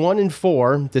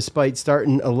 1-4, despite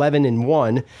starting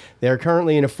 11-1. They are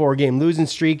currently in a 4-game losing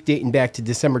streak dating back to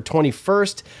December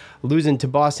 21st, losing to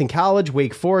Boston College,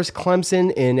 Wake Forest,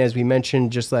 Clemson, and as we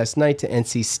mentioned just last night, to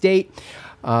NC State.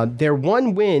 Their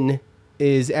one win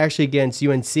is actually against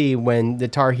UNC when the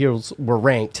Tar Heels were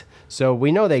ranked. So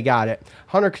we know they got it.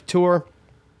 Hunter Couture,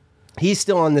 he's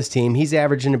still on this team. He's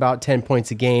averaging about 10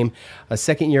 points a game. A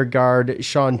second-year guard,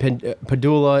 Sean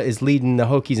Padula, is leading the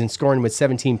Hokies in scoring with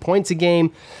 17 points a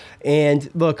game.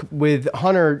 And look, with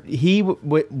Hunter, he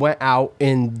went out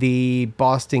in the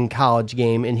Boston College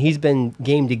game, and he's been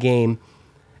game to game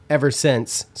ever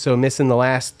since. So missing the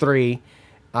last 3.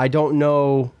 I don't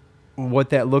know what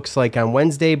that looks like on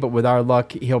Wednesday, but with our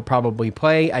luck, he'll probably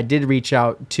play. I did reach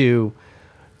out to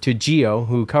Gio,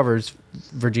 who covers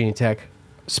Virginia Tech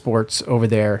sports over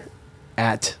there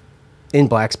in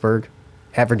Blacksburg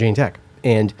at Virginia Tech.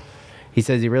 And he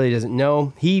says he really doesn't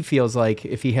know. He feels like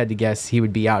if he had to guess, he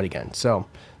would be out again. So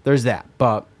there's that,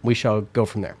 but we shall go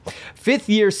from there.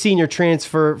 5th-year senior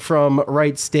transfer from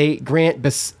Wright State, Grant,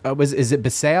 is it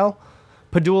Basale?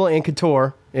 Padula and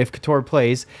Couture, if Couture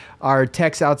plays, are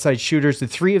Tech's outside shooters. The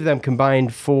 3 of them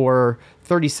combined for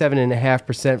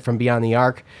 37.5% from beyond the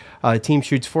arc. The team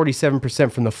shoots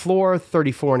 47% from the floor,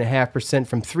 34.5%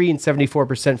 from 3, and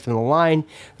 74% from the line.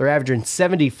 They're averaging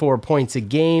 74 points a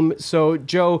game. So,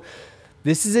 Joe,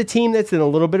 this is a team that's in a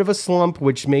little bit of a slump,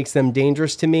 which makes them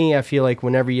dangerous to me. I feel like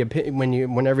whenever you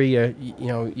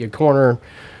corner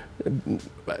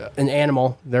an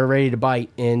animal, they're ready to bite.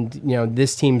 And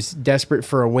this team's desperate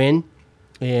for a win,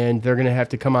 and they're going to have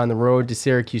to come on the road to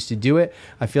Syracuse to do it.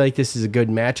 I feel like this is a good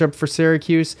matchup for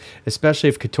Syracuse, especially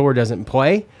if Couture doesn't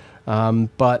play.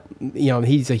 But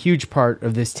he's a huge part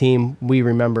of this team. We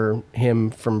remember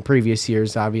him from previous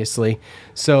years, obviously.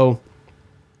 So,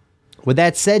 with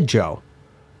that said, Joe,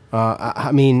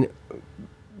 I mean,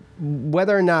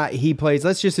 whether or not he plays,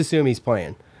 let's just assume he's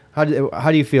playing. How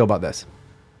do you feel about this?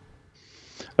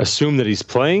 Assume that he's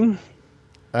playing?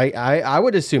 I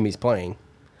would assume he's playing,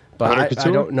 but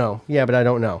I don't know. Yeah, but I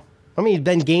don't know. I mean, he's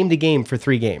been game to game for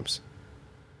 3 games.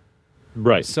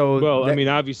 Right. So, I mean,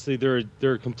 obviously they're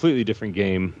a completely different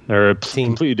game. They're a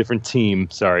completely different team.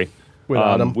 Sorry,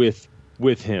 without him.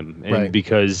 With him, and right.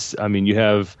 Because I mean,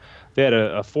 they had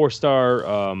a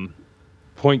 4-star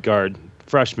point guard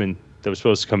freshman that was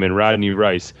supposed to come in, Rodney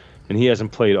Rice, and he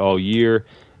hasn't played all year.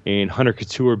 And Hunter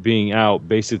Couture being out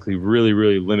basically really,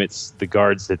 really limits the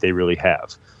guards that they really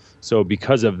have. So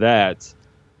because of that,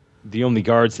 the only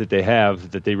guards that they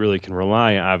have that they really can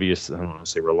rely on, obviously, I don't want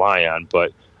to say rely on,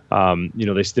 but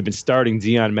they've been starting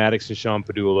Dion Maddox and Sean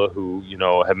Padula, who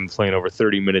have been playing over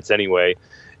 30 minutes anyway,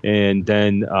 and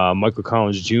then Michael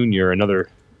Collins Jr., another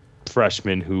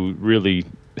freshman who really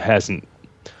hasn't.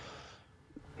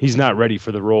 He's not ready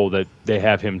for the role that they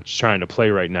have him trying to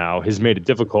play right now. Has made it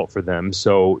difficult for them,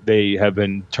 so they have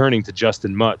been turning to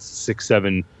Justin Mutz,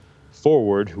 6'7"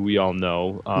 forward, who we all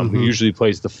know, who usually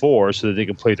plays the 4, so that they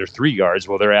can play their 3 guards.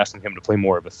 Well, they're asking him to play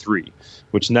more of a 3,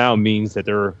 which now means that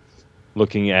they're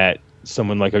looking at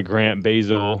someone like a Grant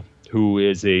Basil, who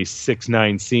is a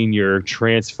 6'9" senior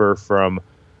transfer from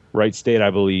Wright State, I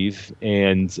believe,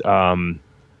 and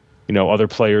other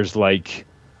players like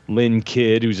Lynn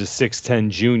Kidd, who's a 6'10"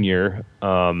 junior,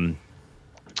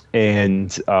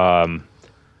 and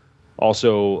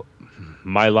also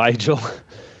Myligel.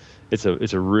 It's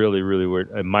a really, really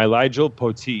weird. Myligel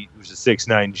Poteet, who's a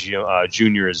 6'9"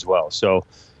 junior as well. So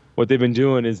what they've been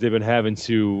doing is they've been having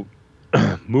to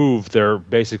move their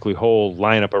basically whole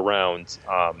lineup around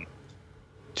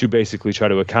to basically try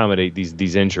to accommodate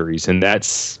these injuries, and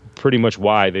that's pretty much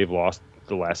why they've lost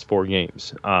the last 4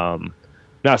 games.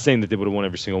 Not saying that they would have won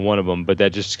every single one of them, but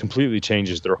that just completely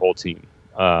changes their whole team.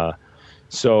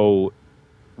 So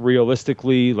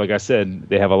realistically, like I said,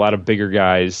 they have a lot of bigger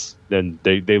guys. Then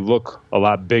they look a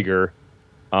lot bigger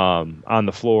on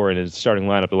the floor and in the starting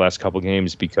lineup the last couple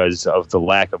games because of the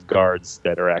lack of guards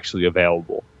that are actually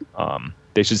available.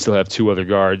 They should still have 2 other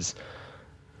guards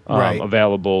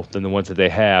available than the ones that they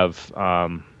have.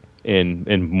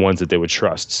 and ones that they would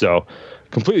trust. So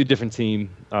completely different team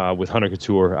with Hunter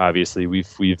Couture. Obviously,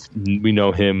 we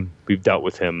know him, we've dealt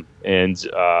with him, and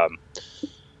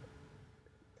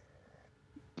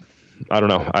I don't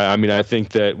know. I mean, I think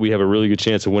that we have a really good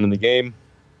chance of winning the game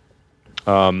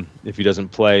if he doesn't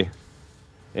play,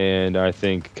 and I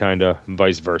think kind of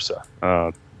vice versa.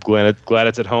 Glad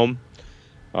it's at home.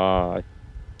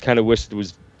 Kind of wish it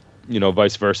was,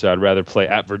 vice versa. I'd rather play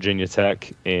at Virginia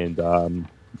Tech, and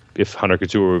if Hunter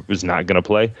Couture was not going to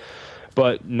play.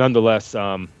 But nonetheless,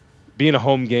 being a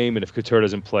home game, and if Couture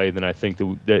doesn't play, then I think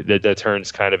that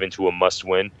turns kind of into a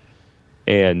must-win.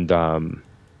 And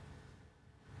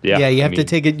you have to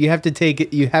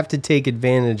take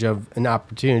advantage of an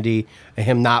opportunity of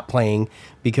him not playing,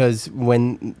 because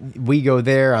when we go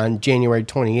there on January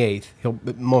 28th, he'll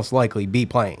most likely be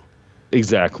playing.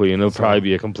 Exactly, and it'll probably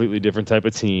be a completely different type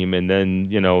of team. And then,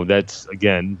 that's,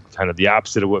 again, kind of the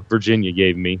opposite of what Virginia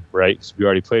gave me, right? Because we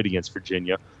already played against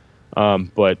Virginia.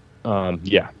 That's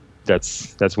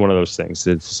one of those things.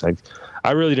 It's like,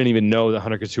 I really didn't even know that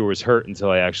Hunter Couture was hurt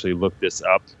until I actually looked this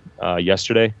up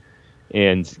yesterday,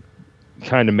 and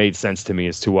kind of made sense to me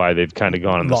as to why they've kind of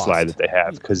gone on the slide that they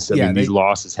have. Because, these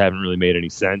losses haven't really made any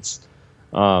sense.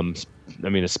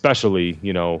 Especially,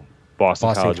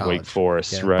 Boston College, Wake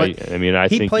Forest, right? But I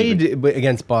think he played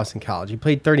against Boston College. He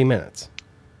played 30 minutes.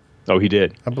 Oh, he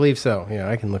did? I believe so. Yeah,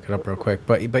 I can look it up real quick.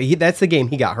 But that's the game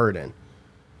he got hurt in.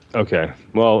 Okay.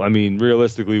 Well,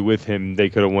 realistically, with him, they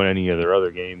could have won any of their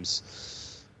other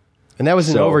games. And that was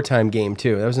an overtime game,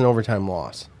 too. That was an overtime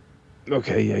loss.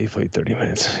 Okay, yeah, he played 30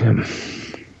 minutes.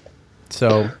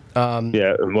 So...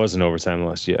 it was an overtime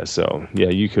loss, yeah. So,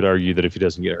 you could argue that if he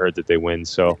doesn't get hurt that they win.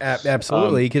 So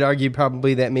absolutely. You could argue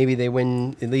probably that maybe they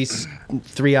win at least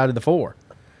 3 out of the 4.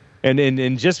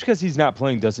 And just because he's not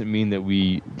playing doesn't mean that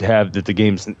the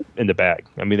game's in the bag.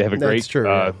 They have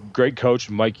a great coach,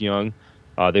 Mike Young.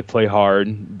 They play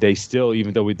hard. They still,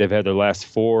 even though they've had their last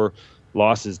 4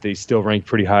 losses, they still rank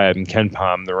pretty high in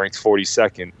KenPom. They're ranked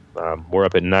 42nd. We're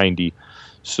up at 90.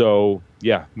 So,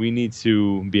 we need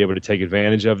to be able to take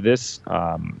advantage of this,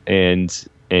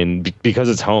 and because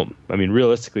it's home.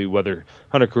 Realistically, whether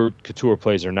Hunter Couture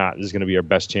plays or not, this is going to be our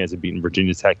best chance of beating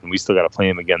Virginia Tech, and we still got to play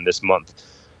him again this month.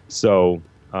 So,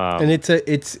 and it's a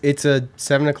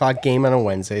 7:00 game on a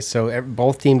Wednesday, so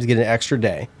both teams get an extra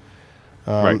day.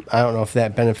 Right. I don't know if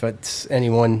that benefits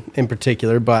anyone in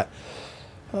particular, but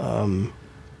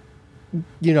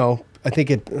I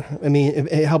think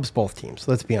it helps both teams.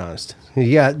 Let's be honest.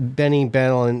 You got Benny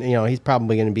Bennell, and he'd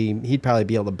probably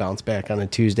be able to bounce back on a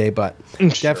Tuesday, but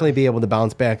definitely be able to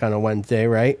bounce back on a Wednesday,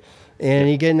 right? And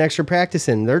you get an extra practice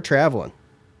in. They're traveling,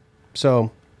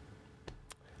 so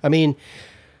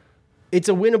it's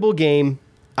a winnable game.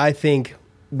 I think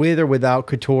with or without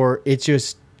Couture, it's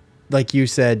just like you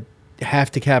said, have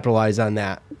to capitalize on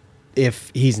that.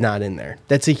 If he's not in there,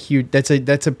 that's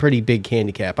a pretty big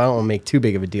handicap. I don't want to make too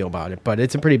big of a deal about it, but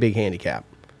it's a pretty big handicap.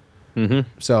 Mm-hmm.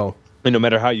 So, and no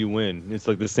matter how you win, it's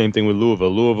like the same thing with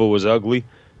Louisville. Louisville was ugly,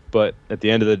 but at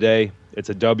the end of the day, it's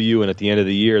a W, and at the end of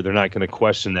the year, they're not going to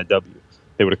question that W.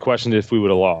 They would have questioned it if we would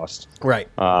have lost. Right.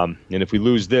 And if we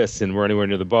lose this and we're anywhere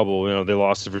near the bubble, they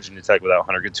lost to Virginia Tech without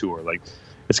Hunter Couture. Like,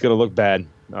 it's going to look bad.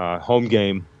 Home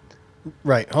game.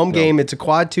 Right. Home game. It's a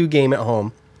quad 2 game at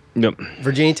home. Yep.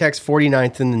 Virginia Tech's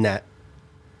 49th in the net,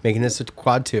 making this a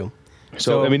quad 2.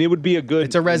 So it would be a good...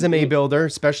 It's a resume builder,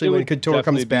 especially when Couture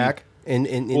comes back and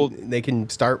they can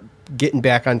start getting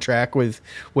back on track with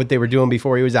what they were doing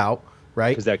before he was out, right?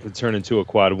 Because that could turn into a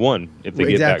quad 1 if they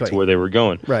get back to where they were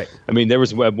going. Right. There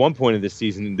was, at one point in this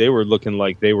season, they were looking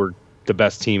like they were the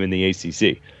best team in the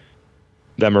ACC.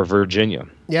 Them or Virginia.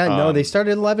 Yeah, no, they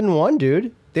started 11-1,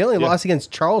 dude. They only lost against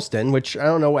Charleston, which I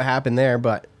don't know what happened there,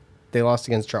 but... They lost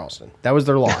against Charleston. That was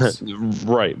their loss.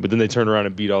 Right, but then they turned around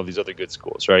and beat all these other good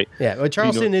schools, right? Yeah, well,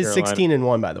 Charleston is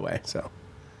 16-1, by the way. So,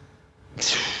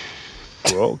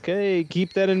 okay,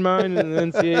 keep that in mind when the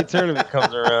NCAA tournament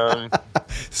comes around.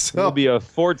 It'll be a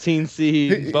 14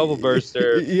 seed bubble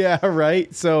burster. Yeah,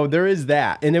 right. So there is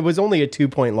that, and it was only a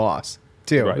 2-point loss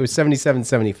too. Right. It was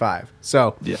 77-75.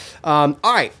 So, all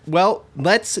right. Well,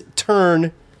 let's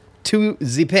turn to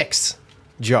the picks,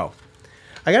 Joe.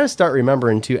 I got to start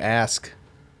remembering to ask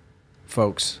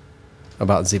folks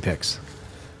about Z-Picks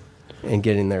and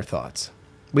getting their thoughts.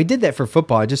 We did that for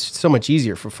football. It's just so much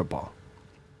easier for football.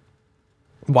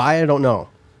 Why, I don't know,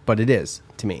 but it is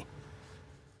to me.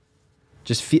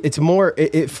 It's more,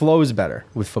 it flows better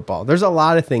with football. There's a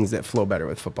lot of things that flow better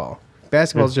with football.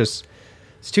 Basketball's just,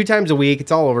 it's 2 times a week.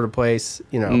 It's all over the place,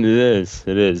 It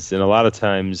is. And a lot of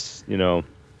times,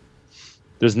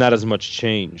 there's not as much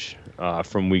change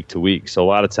from week to week. So a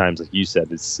lot of times, like you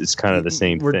said, it's kind of the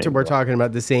same thing. We're talking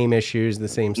about the same issues, the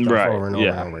same stuff over and over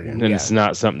and over again. And it's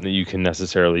not something that you can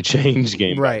necessarily change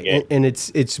game by game. And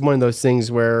it's one of those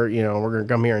things where, we're going to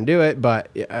come here and do it, but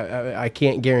I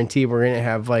can't guarantee we're going to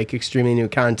have like extremely new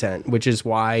content, which is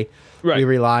why we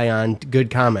rely on good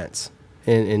comments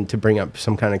and to bring up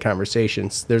some kind of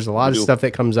conversations. There's a lot of stuff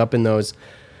that comes up in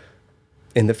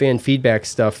the fan feedback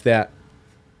stuff that,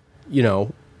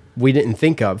 we didn't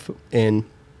think of, and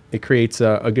it creates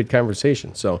a good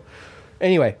conversation. So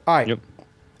anyway, all right.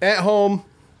 At home,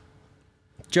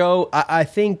 Joe, I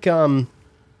think it's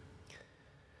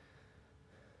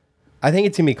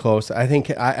gonna be close. I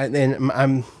think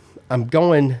I'm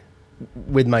going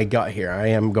with my gut here. I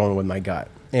am going with my gut.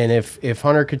 And if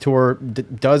Hunter Couture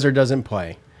does or doesn't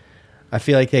play, I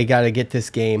feel like they got to get this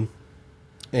game,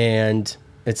 and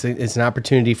it's an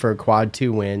opportunity for a quad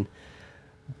 2 win.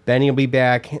 Benny will be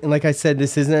back, and like I said,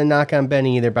 this isn't a knock on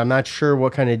Benny either, but I'm not sure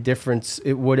what kind of difference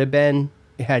it would have been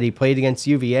had he played against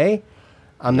UVA.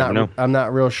 I'm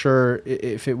not real sure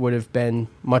if it would have been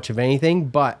much of anything,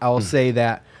 but I'll say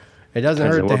that it doesn't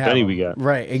hurt to have Benny we got.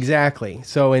 Right, exactly.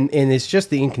 So and it's just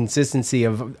the inconsistency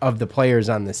of the players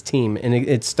on this team, and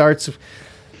it starts.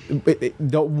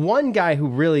 The one guy who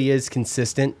really is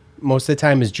consistent most of the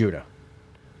time is Judah.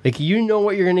 Like, what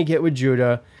you're going to get with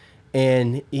Judah.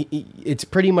 And it's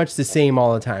pretty much the same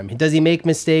all the time. Does he make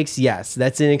mistakes? Yes,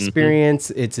 that's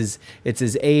inexperience. It's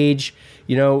his age,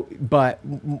 But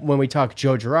when we talk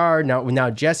Joe Girard, now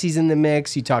Jesse's in the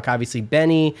mix. You talk obviously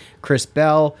Benny, Chris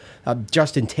Bell,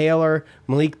 Justin Taylor,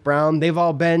 Malik Brown. They've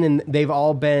all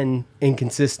been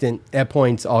inconsistent at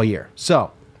points all year.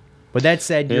 So, with that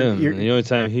said, you're, the only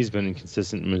time he's been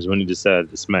inconsistent was when he decided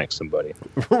to smack somebody.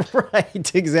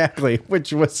 Right, exactly.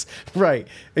 Which was right,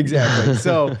 exactly.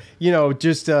 So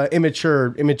just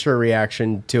immature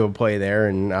reaction to a play there,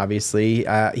 and obviously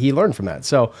he learned from that.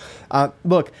 So,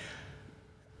 look,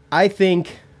 I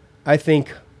think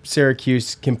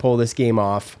Syracuse can pull this game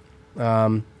off.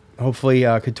 Hopefully,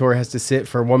 Couture has to sit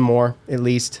for one more at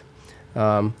least.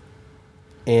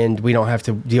 And we don't have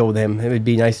to deal with him. It would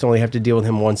be nice to only have to deal with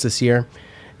him once this year.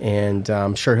 And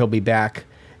I'm sure he'll be back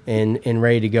and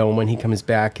ready to go. And when he comes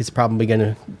back, he's probably going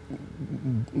to,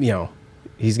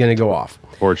 he's going to go off.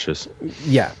 Torches.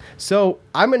 Yeah. So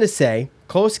I'm going to say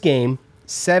close game,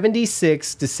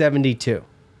 76-72.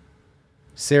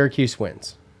 Syracuse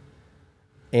wins.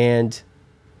 And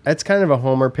that's kind of a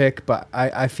homer pick, but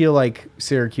I feel like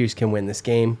Syracuse can win this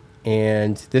game.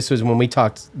 And this was when we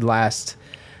talked last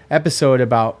episode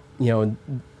about the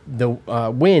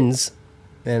wins,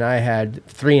 and I had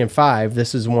 3 and 5.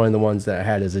 This is one of the ones that I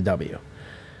had as a W.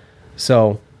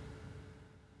 So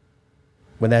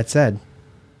with that said,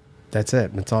 that's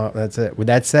it. That's it. With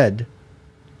that said,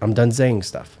 I'm done saying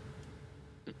stuff.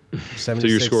 So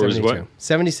your score is what?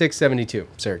 76-72,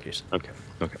 Syracuse. Okay.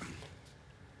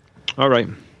 All right.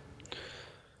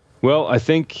 Well, I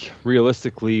think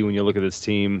realistically, when you look at this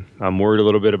team, I'm worried a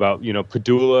little bit about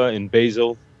Padula and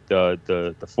Basil.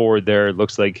 The forward there, it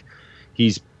looks like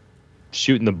he's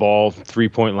shooting the ball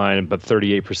 3-point line about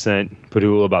 38%,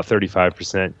 Padula about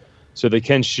 35%. So they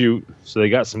can shoot. So they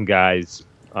got some guys.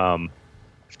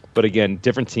 But again,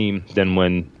 different team than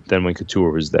when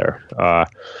Couture was there.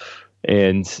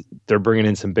 And they're bringing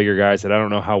in some bigger guys that I don't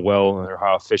know how well or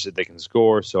how efficient they can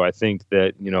score. So I think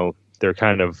that they're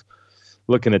kind of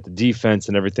looking at the defense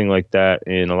and everything like that.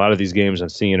 And a lot of these games I'm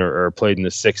seeing are played in the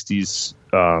 60s.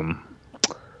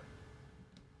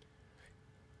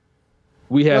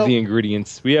 We have the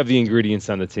ingredients. We have the ingredients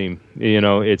on the team.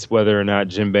 It's whether or not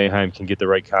Jim Boeheim can get the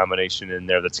right combination in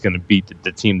there that's going to beat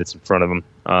the team that's in front of him.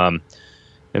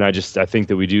 And I think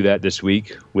that we do that this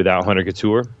week without Hunter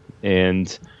Couture,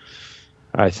 and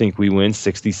I think we win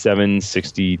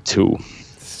 67-62.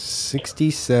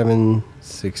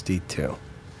 67-62.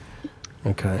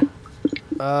 Okay.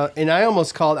 And I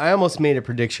almost made a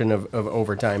prediction of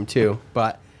overtime too,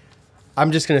 but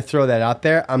I'm just going to throw that out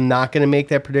there. I'm not going to make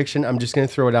that prediction. I'm just going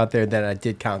to throw it out there that I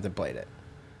did contemplate it.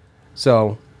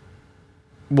 So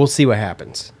we'll see what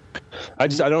happens. I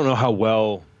don't know how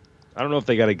well. I don't know if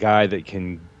they got a guy that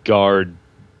can guard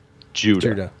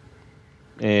Judah.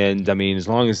 And as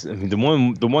long as the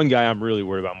one guy I'm really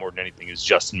worried about more than anything is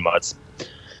Justin Mutz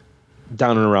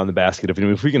down and around the basket.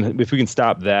 If we can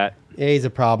stop that. Yeah, he's a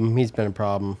problem. He's been a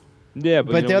problem. Yeah,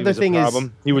 but the other thing is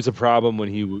he was a problem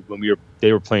when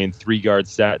they were playing 3-guard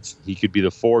sets. He could be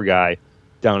the 4 guy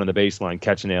down on the baseline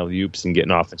catching alley-oops and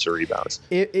getting offensive rebounds.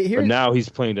 But now he's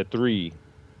playing a 3.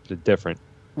 It's different.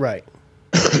 Right.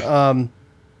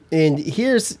 And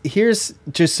here's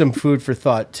just some food for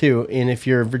thought too. And if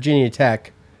you're Virginia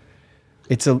Tech,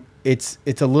 it's a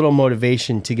little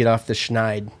motivation to get off the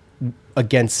schneid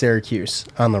against Syracuse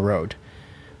on the road,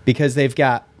 because they've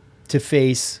got to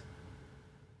face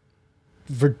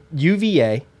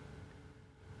UVA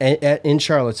in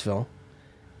Charlottesville,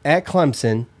 at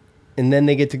Clemson, and then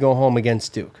they get to go home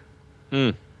against Duke.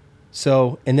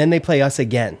 So, and then they play us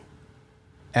again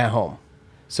at home.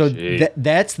 So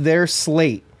that's their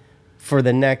slate for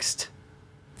the next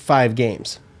 5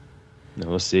 games. No,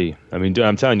 we'll see. I mean,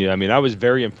 I'm telling you, I was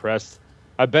very impressed.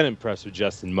 I've been impressed with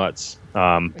Justin Mutz.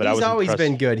 But he's always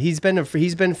been good. He's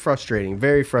been frustrating,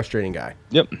 very frustrating guy.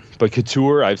 Yep. But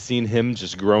Couture, I've seen him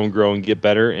just grow and get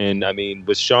better. And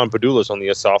with Sean Padulas only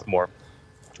a sophomore,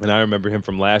 and I remember him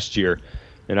from last year,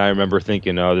 and I remember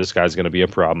thinking, oh, this guy's going to be a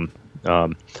problem.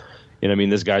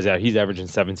 This guy's out. He's averaging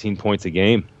 17 points a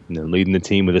game, and then leading the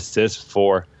team with assists,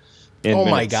 4. Oh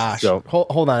my gosh! So,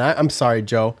 hold on. I'm sorry,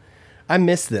 Joe. I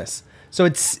missed this. So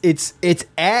it's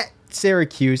at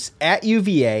Syracuse, at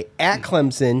UVA, at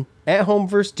Clemson, at home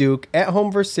versus Duke, at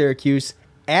home versus Syracuse,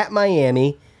 at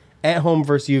Miami, at home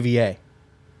versus UVA.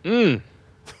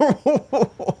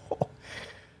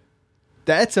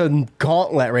 That's a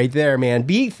gauntlet right there, man.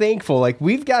 Be thankful. Like,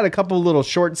 we've got a couple little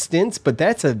short stints, but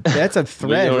that's a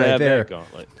thread right there.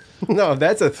 No,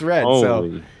 that's a thread. Holy.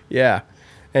 So yeah.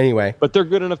 Anyway, but they're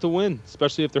good enough to win,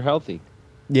 especially if they're healthy.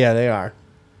 Yeah, they are.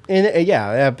 And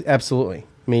yeah, absolutely.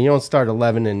 I mean, you don't start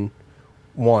 11-1,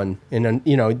 and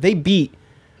they beat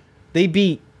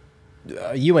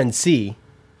UNC. I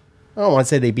don't want to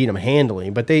say they beat them handily,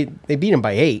 but they beat them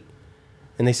by 8,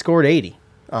 and they scored 80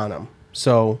 on them.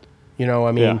 So,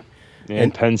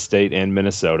 and Penn State and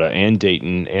Minnesota and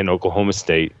Dayton and Oklahoma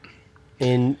State,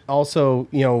 and also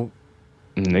and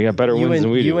they got better wins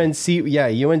than we do.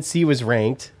 UNC was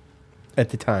ranked at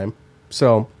the time,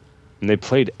 so. And they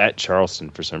played at Charleston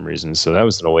for some reason, so that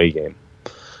was an away game.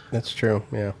 That's true,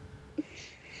 yeah.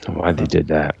 Why they did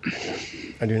that?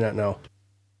 I do not know.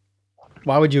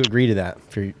 Why would you agree to that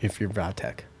if you're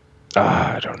Vatek?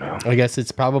 I don't know. I guess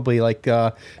it's probably like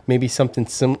maybe something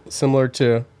similar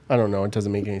to, I don't know, it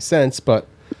doesn't make any sense, but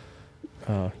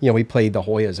we played the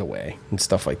Hoyas away and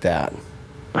stuff like that.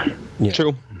 Yeah.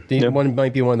 True. One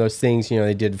might be one of those things,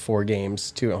 they did 4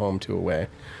 games, 2 at home, 2 away.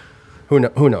 Who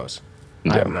knows?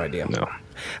 I have no idea. No.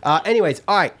 Anyways,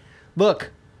 all right.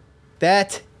 Look,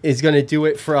 that is going to do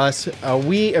it for us.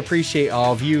 We appreciate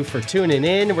all of you for tuning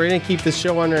in. We're going to keep this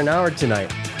show under an hour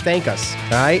tonight. Thank us,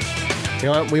 all right? You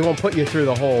know what? We won't put you through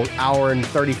the whole hour and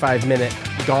 35-minute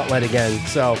gauntlet again.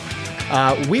 So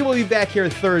we will be back here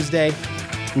Thursday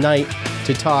night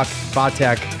to talk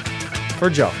Vatek. For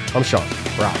Joe, I'm Sean.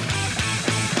 We're out.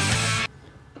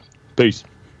 Peace.